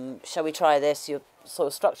 shall we try this? Your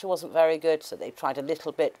soil structure wasn't very good, so they tried a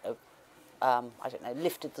little bit of, I don't know,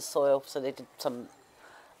 lifted the soil, so they did some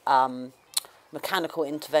mechanical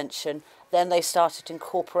intervention. Then they started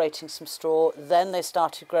incorporating some straw. Then they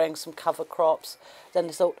started growing some cover crops. Then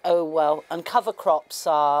they thought, oh, well, and cover crops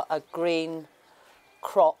are a green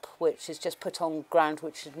crop which is just put on ground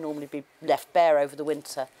which should normally be left bare over the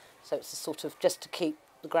winter. So it's a sort of just to keep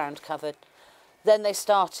the ground covered. Then they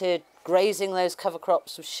started grazing those cover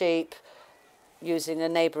crops with sheep, using a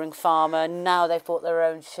neighbouring farmer. Now they've bought their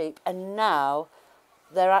own sheep. And now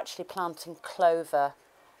they're actually planting clover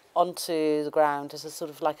onto the ground as a sort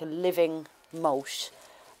of like a living mulch,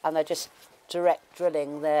 and they're just direct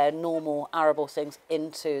drilling their normal arable things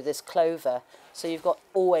into this clover, so you've got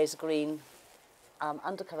always green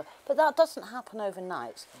undercover. But that doesn't happen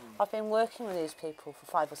overnight. I've been working with these people for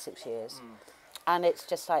 5 or 6 years, and it's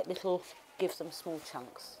just like little, give them small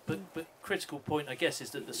chunks. But critical point, I guess, is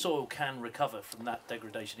that the soil can recover from that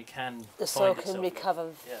degradation. It can. The soil can recover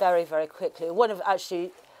very, very quickly. One of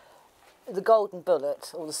actually, the golden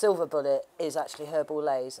bullet or the silver bullet is actually herbal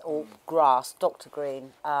lays or grass, Dr.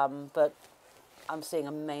 Green, but I'm seeing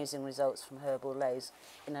amazing results from herbal lays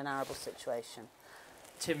in an arable situation.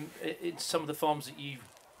 Tim, in some of the farms that you've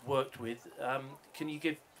worked with, have you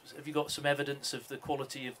got some evidence of the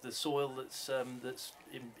quality of the soil that's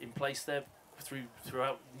in place there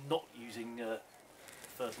throughout not using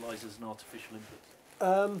fertilisers and artificial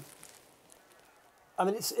inputs? I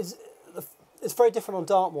mean, it's very different on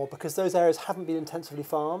Dartmoor because those areas haven't been intensively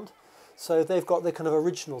farmed, so they've got the kind of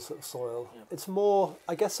original sort of soil. Yeah. It's more,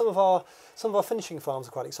 I guess, some of our finishing farms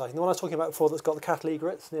are quite exciting. The one I was talking about before, that's got the cattle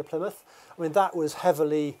egrets near Plymouth. I mean, that was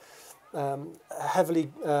heavily farmed,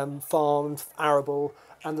 arable,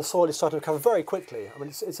 and the soil is starting to recover very quickly. I mean,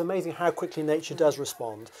 it's amazing how quickly nature does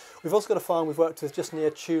respond. We've also got a farm we've worked with just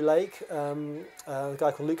near Chew Lake, a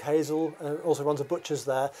guy called Luke Hazel, also runs a butcher's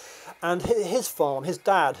there. And his farm, his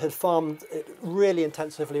dad had farmed it really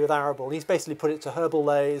intensively with arable. He's basically put it to herbal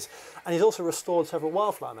lays, and he's also restored several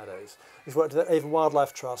wildflower meadows. He's worked with the Avon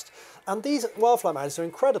Wildlife Trust. And these wildflower meadows are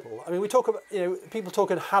incredible. I mean, we talk about, people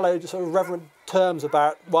talk in hallowed, sort of reverent terms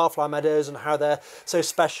about wildflower meadows and how they're so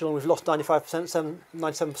special, and we've lost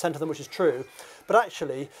 97% of them, which is true. But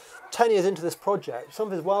actually, 10 years into this project, some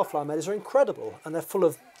of his wildflower meadows are incredible, and they're full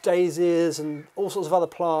of daisies and all sorts of other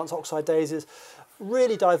plants, oxeye daisies,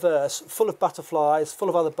 really diverse, full of butterflies, full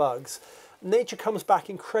of other bugs. Nature comes back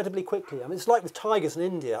incredibly quickly. I mean, it's like with tigers in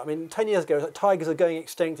India. I mean, 10 years ago, tigers are going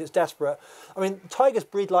extinct, it's desperate. I mean, tigers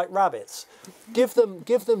breed like rabbits. Give them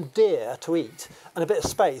deer to eat and a bit of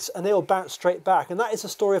space, and they will bounce straight back. And that is the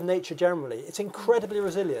story of nature generally. It's incredibly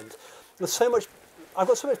resilient. There's so much, I've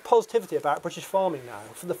got so much positivity about British farming now.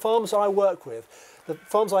 For the farms I work with, the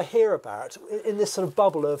farms I hear about, in this sort of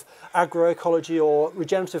bubble of agroecology or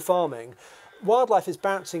regenerative farming, wildlife is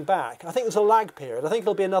bouncing back. I think there's a lag period. I think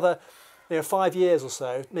it'll be another 5 years or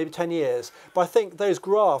so, maybe 10 years. But I think those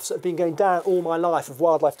graphs that have been going down all my life of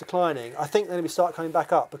wildlife declining, I think they're going to start coming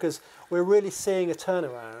back up because we're really seeing a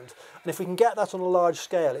turnaround. And if we can get that on a large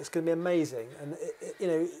scale, it's going to be amazing. And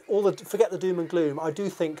forget the doom and gloom. I do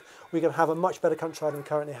think we're going to have a much better countryside than we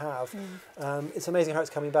currently have. It's amazing how it's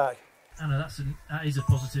coming back. Anna, that is a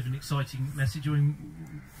positive and exciting message. I mean,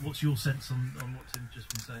 what's your sense on what Tim's just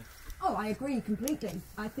been saying? Oh, I agree completely.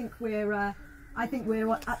 I think we're at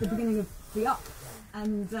the beginning of the up,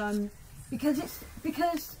 and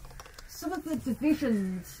because some of the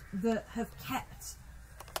divisions that have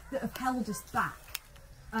held us back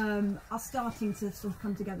are starting to sort of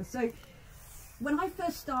come together. So when I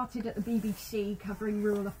first started at the BBC covering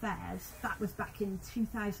rural affairs, that was back in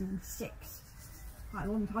 2006, quite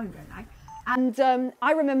a long time ago now. And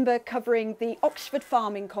I remember covering the Oxford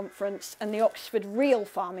Farming Conference and the Oxford Real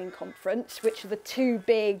Farming Conference, which are the two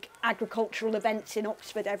big agricultural events in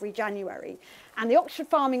Oxford every January. And the Oxford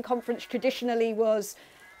Farming Conference traditionally was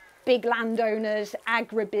big landowners,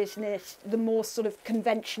 agribusiness, the more sort of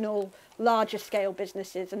conventional, larger scale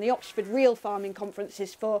businesses. And the Oxford Real Farming Conference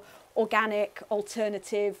is for organic,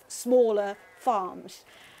 alternative, smaller farms.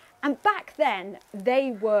 And back then,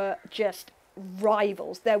 they were just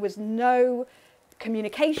rivals. There was no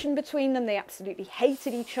communication between them. They absolutely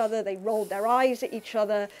hated each other. They rolled their eyes at each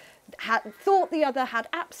other, thought the other had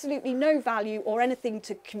absolutely no value or anything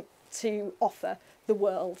to offer the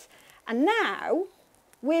world. And now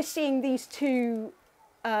we're seeing these two,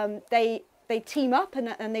 they team up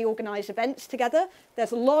and they organise events together.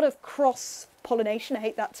 There's a lot of cross-pollination. I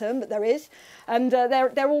hate that term, but there is. And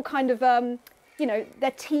they're all kind of, you know,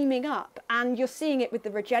 they're teaming up. And you're seeing it with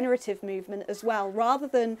the regenerative movement as well. Rather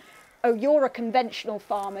than, oh, you're a conventional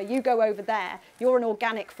farmer, you go over there. You're an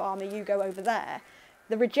organic farmer, you go over there.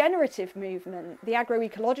 The regenerative movement, the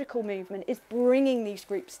agroecological movement, is bringing these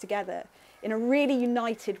groups together in a really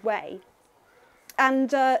united way. And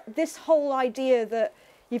this whole idea that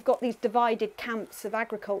you've got these divided camps of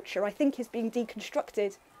agriculture, I think is being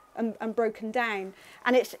deconstructed and broken down.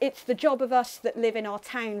 And it's the job of us that live in our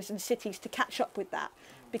towns and cities to catch up with that.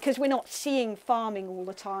 Because we're not seeing farming all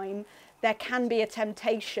the time, there can be a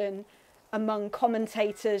temptation among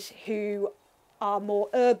commentators who are more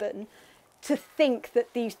urban to think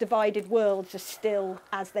that these divided worlds are still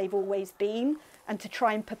as they've always been and to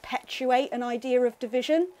try and perpetuate an idea of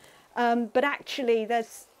division. But actually,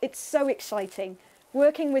 it's so exciting.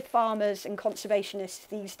 Working with farmers and conservationists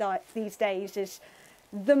these days is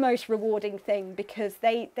the most rewarding thing because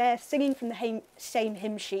they're singing from the same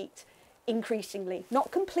hymn sheet increasingly.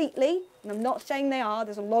 Not completely, and I'm not saying they are,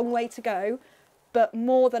 there's a long way to go, but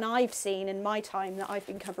more than I've seen in my time that I've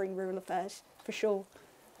been covering rural affairs, for sure.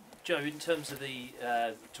 Joe, in terms of the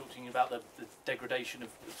talking about the degradation of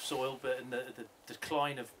soil, but and the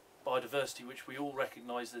decline of biodiversity, which we all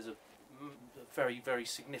recognise there's a very, very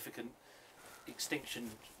significant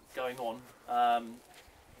extinction going on.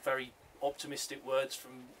 Very optimistic words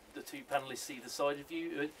from the two panellists either side of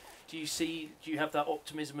you. Do you have that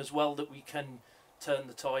optimism as well that we can turn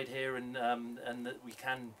the tide here and that we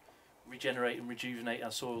can regenerate and rejuvenate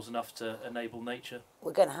our soils enough to enable nature?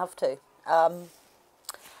 We're going to have to. I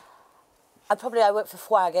work for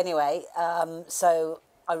FWAG anyway, so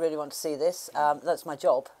I really want to see this. That's my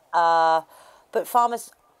job. But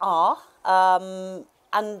farmers are, and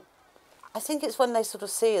I think it's when they sort of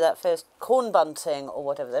see that first corn bunting or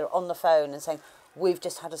whatever, they're on the phone and saying, we've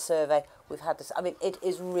just had a survey, we've had this. I mean, it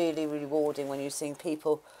is really, really rewarding when you're seeing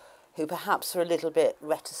people who perhaps are a little bit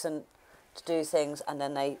reticent to do things and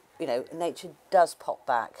then they, you know, nature does pop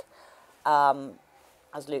back,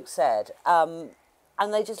 as Luke said.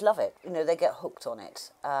 And they just love it, you know, they get hooked on it.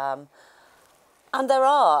 And there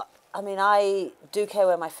are, I mean, I do care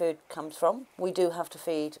where my food comes from. We do have to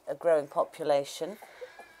feed a growing population.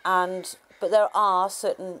 But there are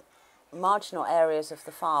certain marginal areas of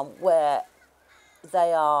the farm where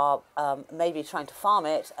they are maybe trying to farm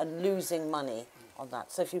it and losing money on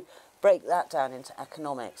that. So if you break that down into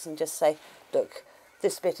economics and just say, look,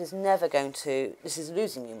 this bit is never going to, this is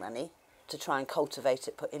losing you money to try and cultivate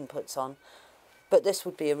it, put inputs on. But this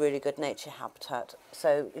would be a really good nature habitat.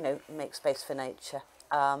 So, you know, make space for nature.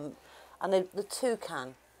 And the two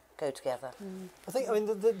can go together. I think, I mean,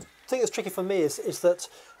 the thing that's tricky for me is that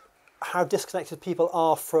how disconnected people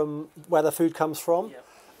are from where their food comes from. Yep.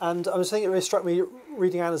 And I was thinking, it really struck me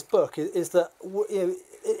reading Anna's book, is that, you know,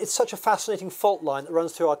 it's such a fascinating fault line that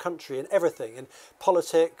runs through our country in everything, in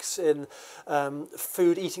politics, in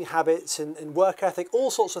food eating habits, in work ethic,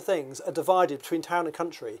 all sorts of things are divided between town and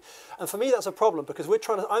country. And for me that's a problem because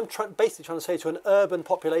I'm basically trying to say to an urban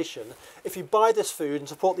population, if you buy this food and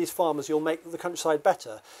support these farmers, you'll make the countryside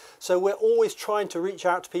better. So we're always trying to reach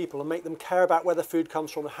out to people and make them care about where the food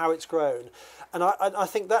comes from and how it's grown. And I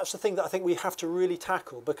think that's the thing that I think we have to really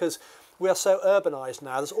tackle because we are so urbanised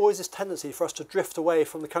now. There's always this tendency for us to drift away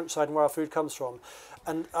from the countryside and where our food comes from.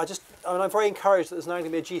 And I'm very encouraged that there's now going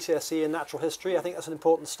to be a GCSE in natural history. I think that's an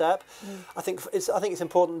important step. I think it's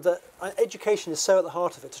important that education is so at the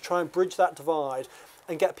heart of it to try and bridge that divide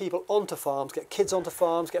and get people onto farms, get kids onto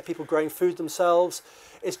farms, get people growing food themselves.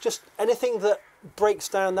 It's just anything that breaks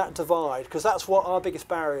down that divide, because that's what our biggest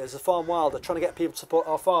barrier is as Farm Wild, are trying to get people to support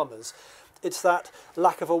our farmers. It's that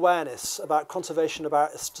lack of awareness about conservation,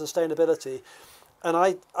 about sustainability. And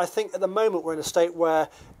I think at the moment we're in a state where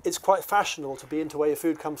it's quite fashionable to be into where your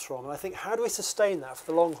food comes from. And I think, how do we sustain that for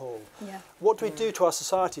the long haul? Yeah. What do we do to our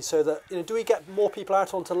society so that, do we get more people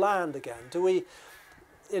out onto land again? Do we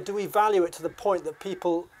value it to the point that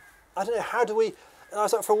people, I don't know, how do we... I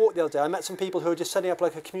was out for a walk the other day. I met some people who are just setting up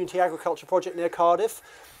like a community agriculture project near Cardiff.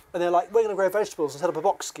 And they're like, we're going to grow vegetables and set up a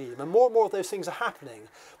box scheme. And more of those things are happening.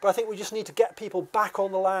 But I think we just need to get people back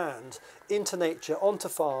on the land, into nature, onto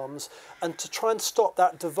farms, and to try and stop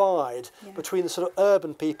that divide between the sort of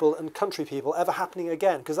urban people and country people ever happening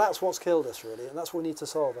again. Because that's what's killed us, really. And that's what we need to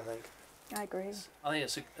solve, I think. I agree. I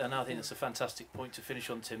think it's a fantastic point to finish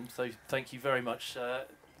on, Tim. So thank you very much.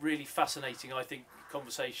 Really fascinating, I think,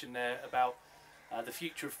 conversation there about the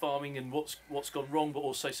future of farming and what's gone wrong, but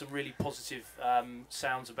also some really positive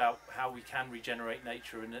sounds about how we can regenerate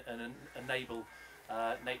nature and enable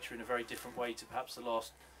nature in a very different way to perhaps the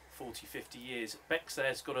last 40, 50 years. Bex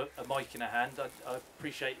there's got a mic in her hand. I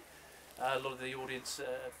appreciate a lot of the audience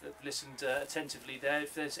have listened attentively there.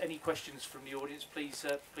 If there's any questions from the audience, please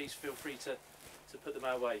feel free to put them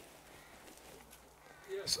our way.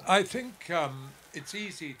 Yes, I think it's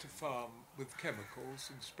easy to farm with chemicals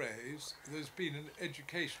and sprays. There's been an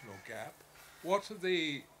educational gap. What are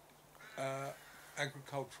the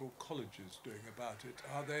agricultural colleges doing about it?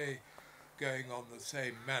 Are they going on the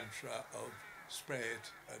same mantra of spray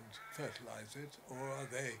it and fertilise it, or are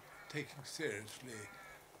they taking seriously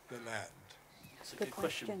the land? That's a good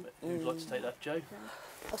question. Who'd like to take that, Joe?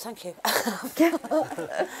 Oh, thank you.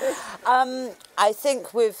 I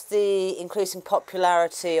think with the increasing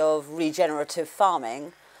popularity of regenerative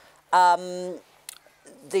farming,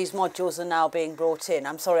 these modules are now being brought in.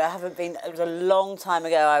 I'm sorry, I haven't been. It was a long time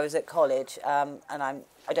ago. I was at college, and I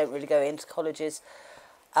don't really go into colleges.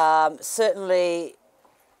 Certainly,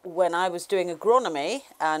 when I was doing agronomy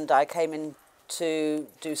and I came in to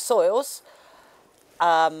do soils,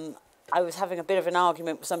 I was having a bit of an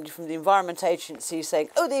argument with somebody from the Environment Agency saying,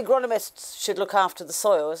 oh, the agronomists should look after the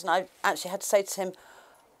soils. And I actually had to say to him,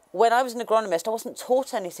 when I was an agronomist, I wasn't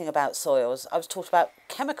taught anything about soils. I was taught about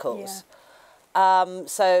chemicals. Yeah.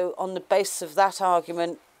 So on the basis of that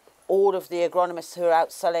argument, all of the agronomists who are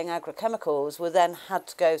out selling agrochemicals will then had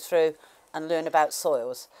to go through and learn about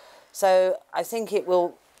soils. So I think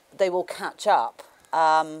they will catch up.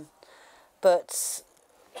 But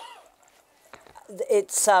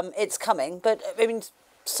it's coming. But I mean,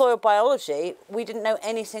 soil biology, we didn't know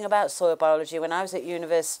anything about soil biology when I was at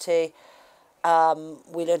university.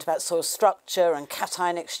 We learned about soil structure and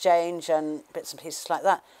cation exchange and bits and pieces like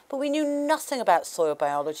that. But we knew nothing about soil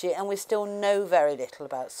biology, and we still know very little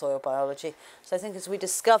about soil biology. So I think as we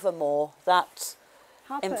discover more, that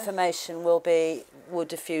information will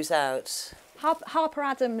diffuse out. Harper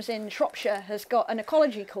Adams in Shropshire has got an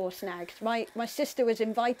ecology course now. 'Cause my sister was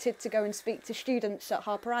invited to go and speak to students at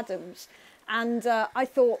Harper Adams, and I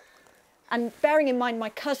thought, and bearing in mind my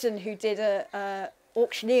cousin who did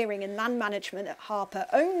auctioneering and land management at Harper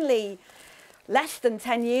only less than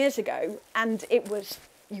 10 years ago, and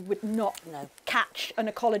you would not catch an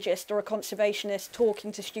ecologist or a conservationist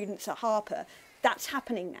talking to students at Harper. That's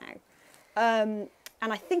happening now, and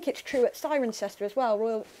I think it's true at Cirencester as well.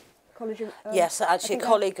 Royal College of, yes, actually a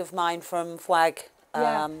colleague of mine from FWAG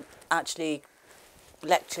actually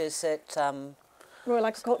lectures at Royal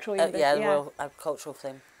Agricultural University. The Royal Agricultural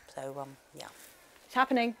thing. So yeah, it's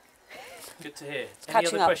happening. Good to hear. Any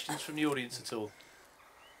other questions from the audience at all?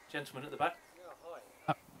 Gentleman at the back. Yeah,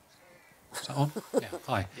 hi. Is that on? Yeah,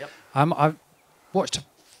 hi. Yep. I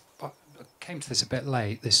came to this a bit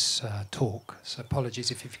late, this talk, so apologies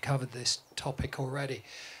if you've covered this topic already.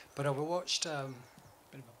 But I watched a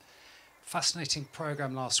fascinating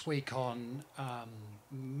programme last week on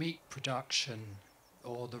meat production,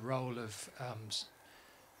 or the role of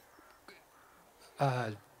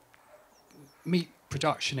meat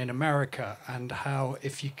production in America, and how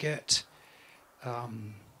if you get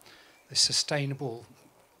the sustainable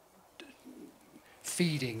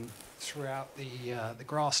feeding throughout the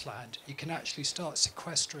grassland, you can actually start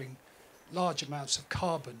sequestering large amounts of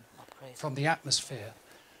carbon from the atmosphere.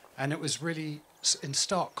 And it was really in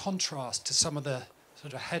stark contrast to some of the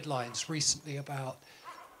sort of headlines recently about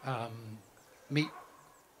meat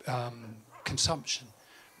consumption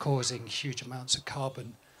causing huge amounts of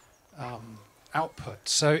carbon output.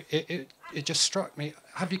 So it just struck me.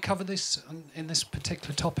 Have you covered this in this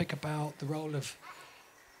particular topic about the role of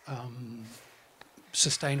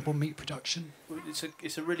sustainable meat production?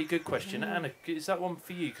 It's a really good question. Anna, is that one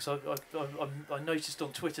for you? Because I noticed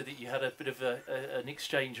on Twitter that you had a bit of an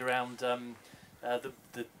exchange around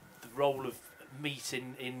the role of meat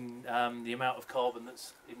in the amount of carbon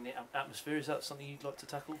that's in the atmosphere. Is that something you'd like to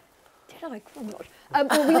tackle? Did I? I'm not.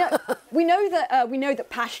 Well, we know that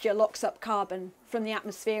pasture locks up carbon from the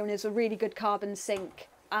atmosphere and is a really good carbon sink.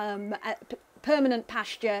 Permanent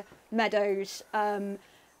pasture meadows. I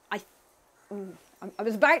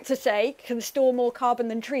was about to say can store more carbon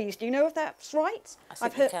than trees. Do you know if that's right? I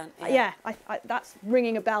think they can. Yeah, that's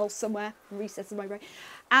ringing a bell somewhere. Recess of my brain.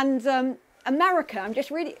 And America, I'm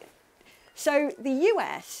just really. So the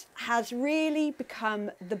US has really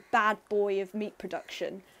become the bad boy of meat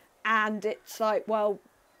production. And it's like, well,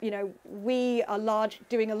 you know, we are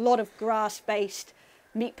doing a lot of grass-based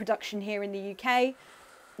meat production here in the UK.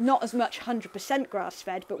 Not as much 100%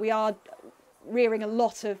 grass-fed, but we are rearing a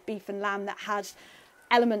lot of beef and lamb that has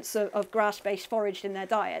elements of grass-based forage in their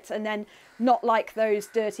diet. And then not like those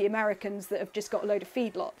dirty Americans that have just got a load of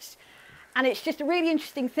feedlots. And it's just a really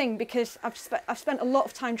interesting thing because I've spent a lot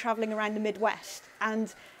of time travelling around the Midwest.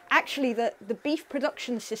 And actually the beef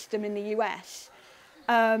production system in the US,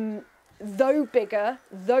 though bigger,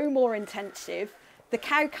 though more intensive, the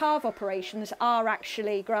cow-calf operations are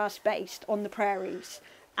actually grass-based on the prairies.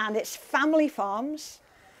 And it's family farms,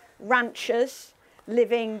 ranchers,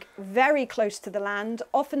 living very close to the land,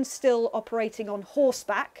 often still operating on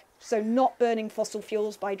horseback, so not burning fossil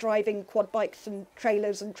fuels by driving quad bikes and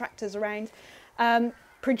trailers and tractors around,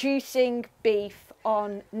 producing beef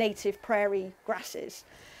on native prairie grasses.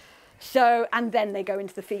 So, and then they go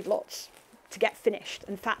into the feedlots to get finished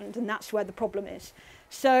and fattened, and that's where the problem is.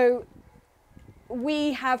 So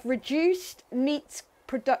we have reduced meat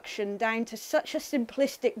production down to such a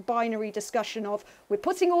simplistic binary discussion of we're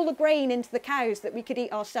putting all the grain into the cows that we could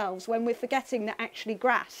eat ourselves, when we're forgetting that actually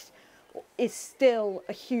grass is still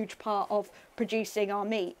a huge part of producing our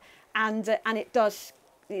meat, and it does,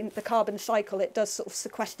 in the carbon cycle, it does sort of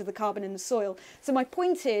sequester the carbon in the soil. So my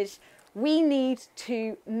point is, we need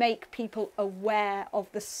to make people aware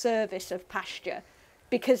of the service of pasture,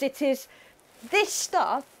 because this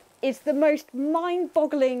stuff is the most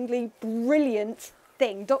mind-bogglingly brilliant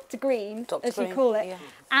thing, Dr. Green, you call it, yeah.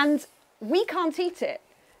 And we can't eat it,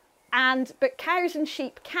 but cows and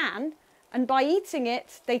sheep can, and by eating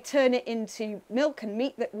it, they turn it into milk and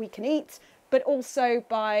meat that we can eat, but also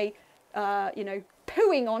by,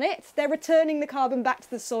 pooing on it, they're returning the carbon back to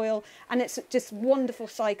the soil, and it's just a wonderful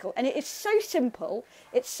cycle. And it is so simple,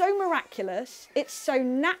 it's so miraculous, it's so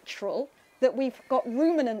natural that we've got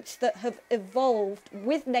ruminants that have evolved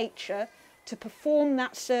with nature to perform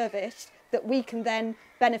that service that we can then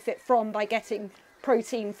benefit from by getting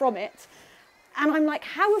protein from it. And I'm like,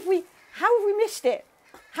 how have we missed it?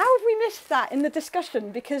 How have we missed that in the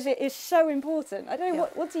discussion? Because it is so important. I don't know,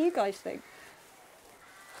 what do you guys think?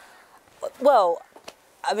 Well,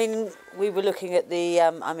 I mean, we were looking at the,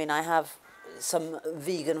 I have some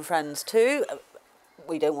vegan friends too.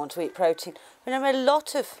 We don't want to eat protein. I mean, a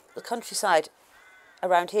lot of the countryside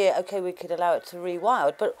around here, okay, we could allow it to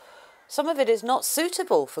rewild, but some of it is not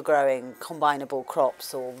suitable for growing combinable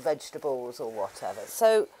crops or vegetables or whatever.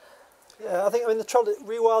 So, yeah, the trouble,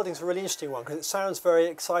 rewilding is a really interesting one because it sounds very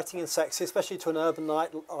exciting and sexy, especially to an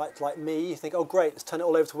urbanite like me. You think, oh great, let's turn it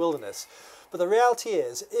all over to wilderness. But the reality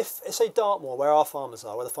is, if, say Dartmoor, where our farmers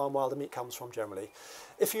are, where the farm wilder meat comes from generally,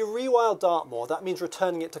 if you rewild Dartmoor, that means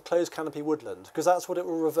returning it to closed canopy woodland, because that's what it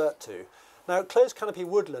will revert to. Now, closed canopy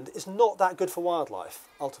woodland is not that good for wildlife,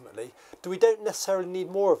 ultimately. We don't necessarily need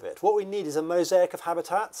more of it. What we need is a mosaic of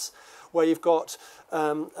habitats, where you've got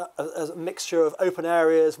a mixture of open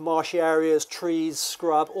areas, marshy areas, trees,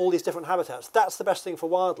 scrub, all these different habitats. That's the best thing for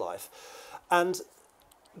wildlife. And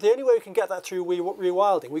the only way we can get that through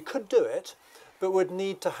rewilding, we could do it, but we'd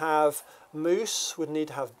need to have moose, we'd need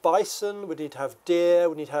to have bison, we'd need to have deer,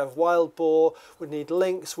 we'd need to have wild boar, we'd need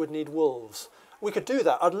lynx, we'd need wolves. We could do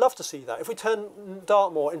that. I'd love to see that. If we turn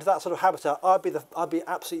Dartmoor into that sort of habitat, I'd be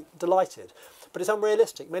absolutely delighted. But it's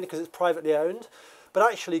unrealistic, mainly because it's privately owned. But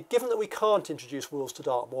actually, given that we can't introduce wolves to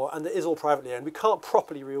Dartmoor, and it is all privately owned, we can't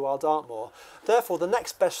properly rewild Dartmoor. Therefore, the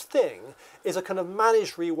next best thing is a kind of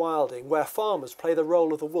managed rewilding where farmers play the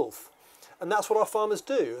role of the wolf. And that's what our farmers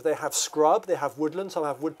do. They have scrub, they have woodland, some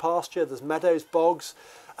have wood pasture, there's meadows, bogs,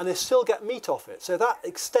 and they still get meat off it. So that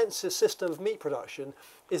extensive system of meat production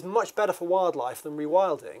is much better for wildlife than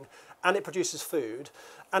rewilding, and it produces food,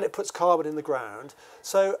 and it puts carbon in the ground.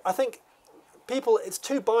 So I think people, it's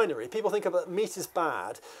too binary. People think about meat is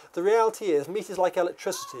bad. The reality is meat is like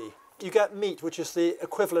electricity. You get meat, which is the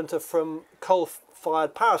equivalent of from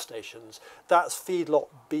coal-fired power stations. That's feedlot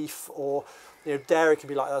beef, or dairy can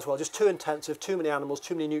be like that as well. Just too intensive, too many animals,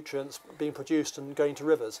 too many nutrients being produced and going to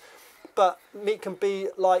rivers. But meat can be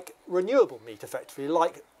like renewable meat, effectively,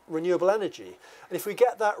 like renewable energy. And if we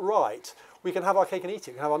get that right, we can have our cake and eat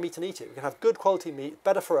it. We can have our meat and eat it. We can have good quality meat,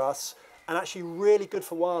 better for us, and actually really good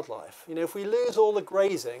for wildlife. You know, if we lose all the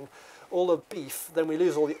grazing, all the beef, then we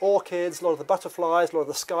lose all the orchids, a lot of the butterflies, a lot of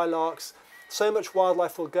the skylarks. So much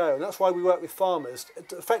wildlife will go, and that's why we work with farmers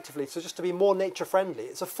effectively, so just to be more nature friendly.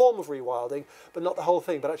 It's a form of rewilding, but not the whole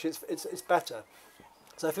thing, but actually it's better.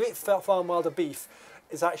 So if you eat farm wilder beef,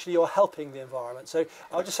 it's actually you're helping the environment. So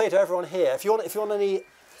I'll just say to everyone here, if you want any,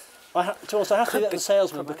 I have to be the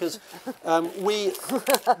salesman, because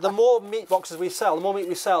the more meat boxes we sell, the more meat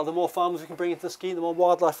we sell, the more farmers we can bring into the scheme, the more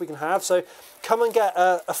wildlife we can have. So come and get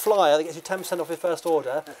a flyer that gets you 10% off your first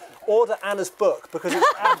order. Order Anna's book, because it's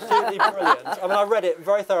absolutely brilliant. I mean, I read it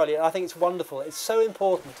very thoroughly, and I think it's wonderful. It's so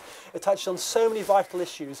important. It touches on so many vital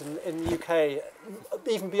issues in the UK,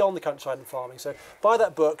 even beyond the countryside and farming. So buy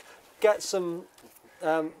that book, get some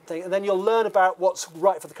thing, and then you'll learn about what's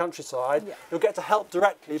right for the countryside. Yeah. You'll get to help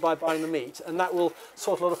directly by buying the meat, and that will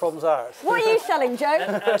sort a lot of problems out. What are you selling,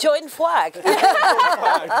 Joe? Join FWAG.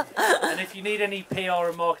 And if you need any PR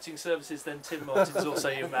and marketing services, then Tim Martin's also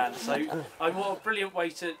your man. So what a brilliant way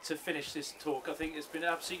to finish this talk. I think it's been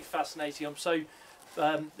absolutely fascinating. I'm so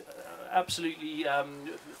absolutely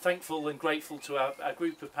thankful and grateful to our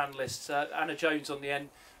group of panellists. Anna Jones on the end.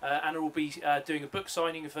 Anna will be doing a book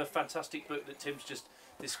signing of her fantastic book that Tim's just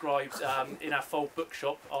described in our Fold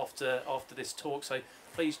bookshop after this talk. So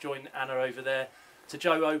please join Anna over there. To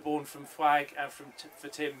Joe Oborn from FWAG and for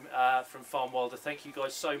Tim from Farm Wilder, thank you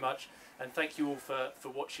guys so much, and thank you all for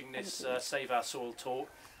watching this Save Our Soil talk.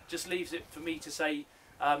 Just leaves it for me to say,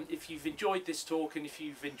 if you've enjoyed this talk, and if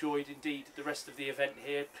you've enjoyed indeed the rest of the event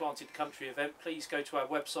here, Planted Country event, please go to our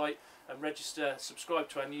website and register, subscribe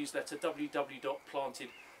to our newsletter,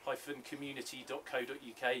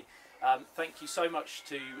 www.plantedcommunity.co.uk. Thank you so much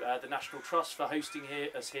to the National Trust for hosting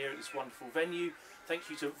us here at this wonderful venue. Thank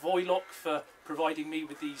you to Voilock for providing me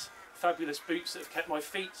with these fabulous boots that have kept my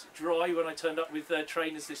feet dry when I turned up with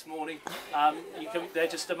trainers this morning. They're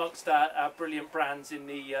just amongst our brilliant brands in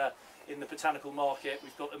the botanical market.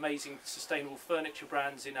 We've got amazing sustainable furniture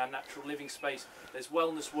brands in our natural living space. There's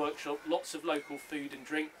wellness workshop, lots of local food and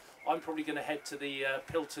drink. I'm probably going to head to the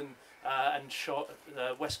Pilton and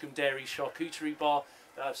Westcombe Dairy Charcuterie Bar,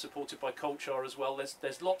 supported by Culture as well.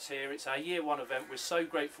 There's lots here. It's our year one event. We're so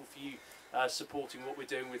grateful for you supporting what we're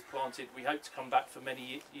doing with Planted. We hope to come back for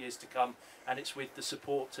many years to come, and it's with the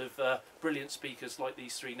support of brilliant speakers like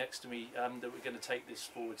these three next to me that we're going to take this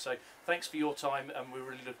forward. So thanks for your time, and we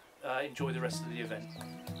really enjoy the rest of the event.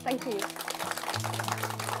 Thank you.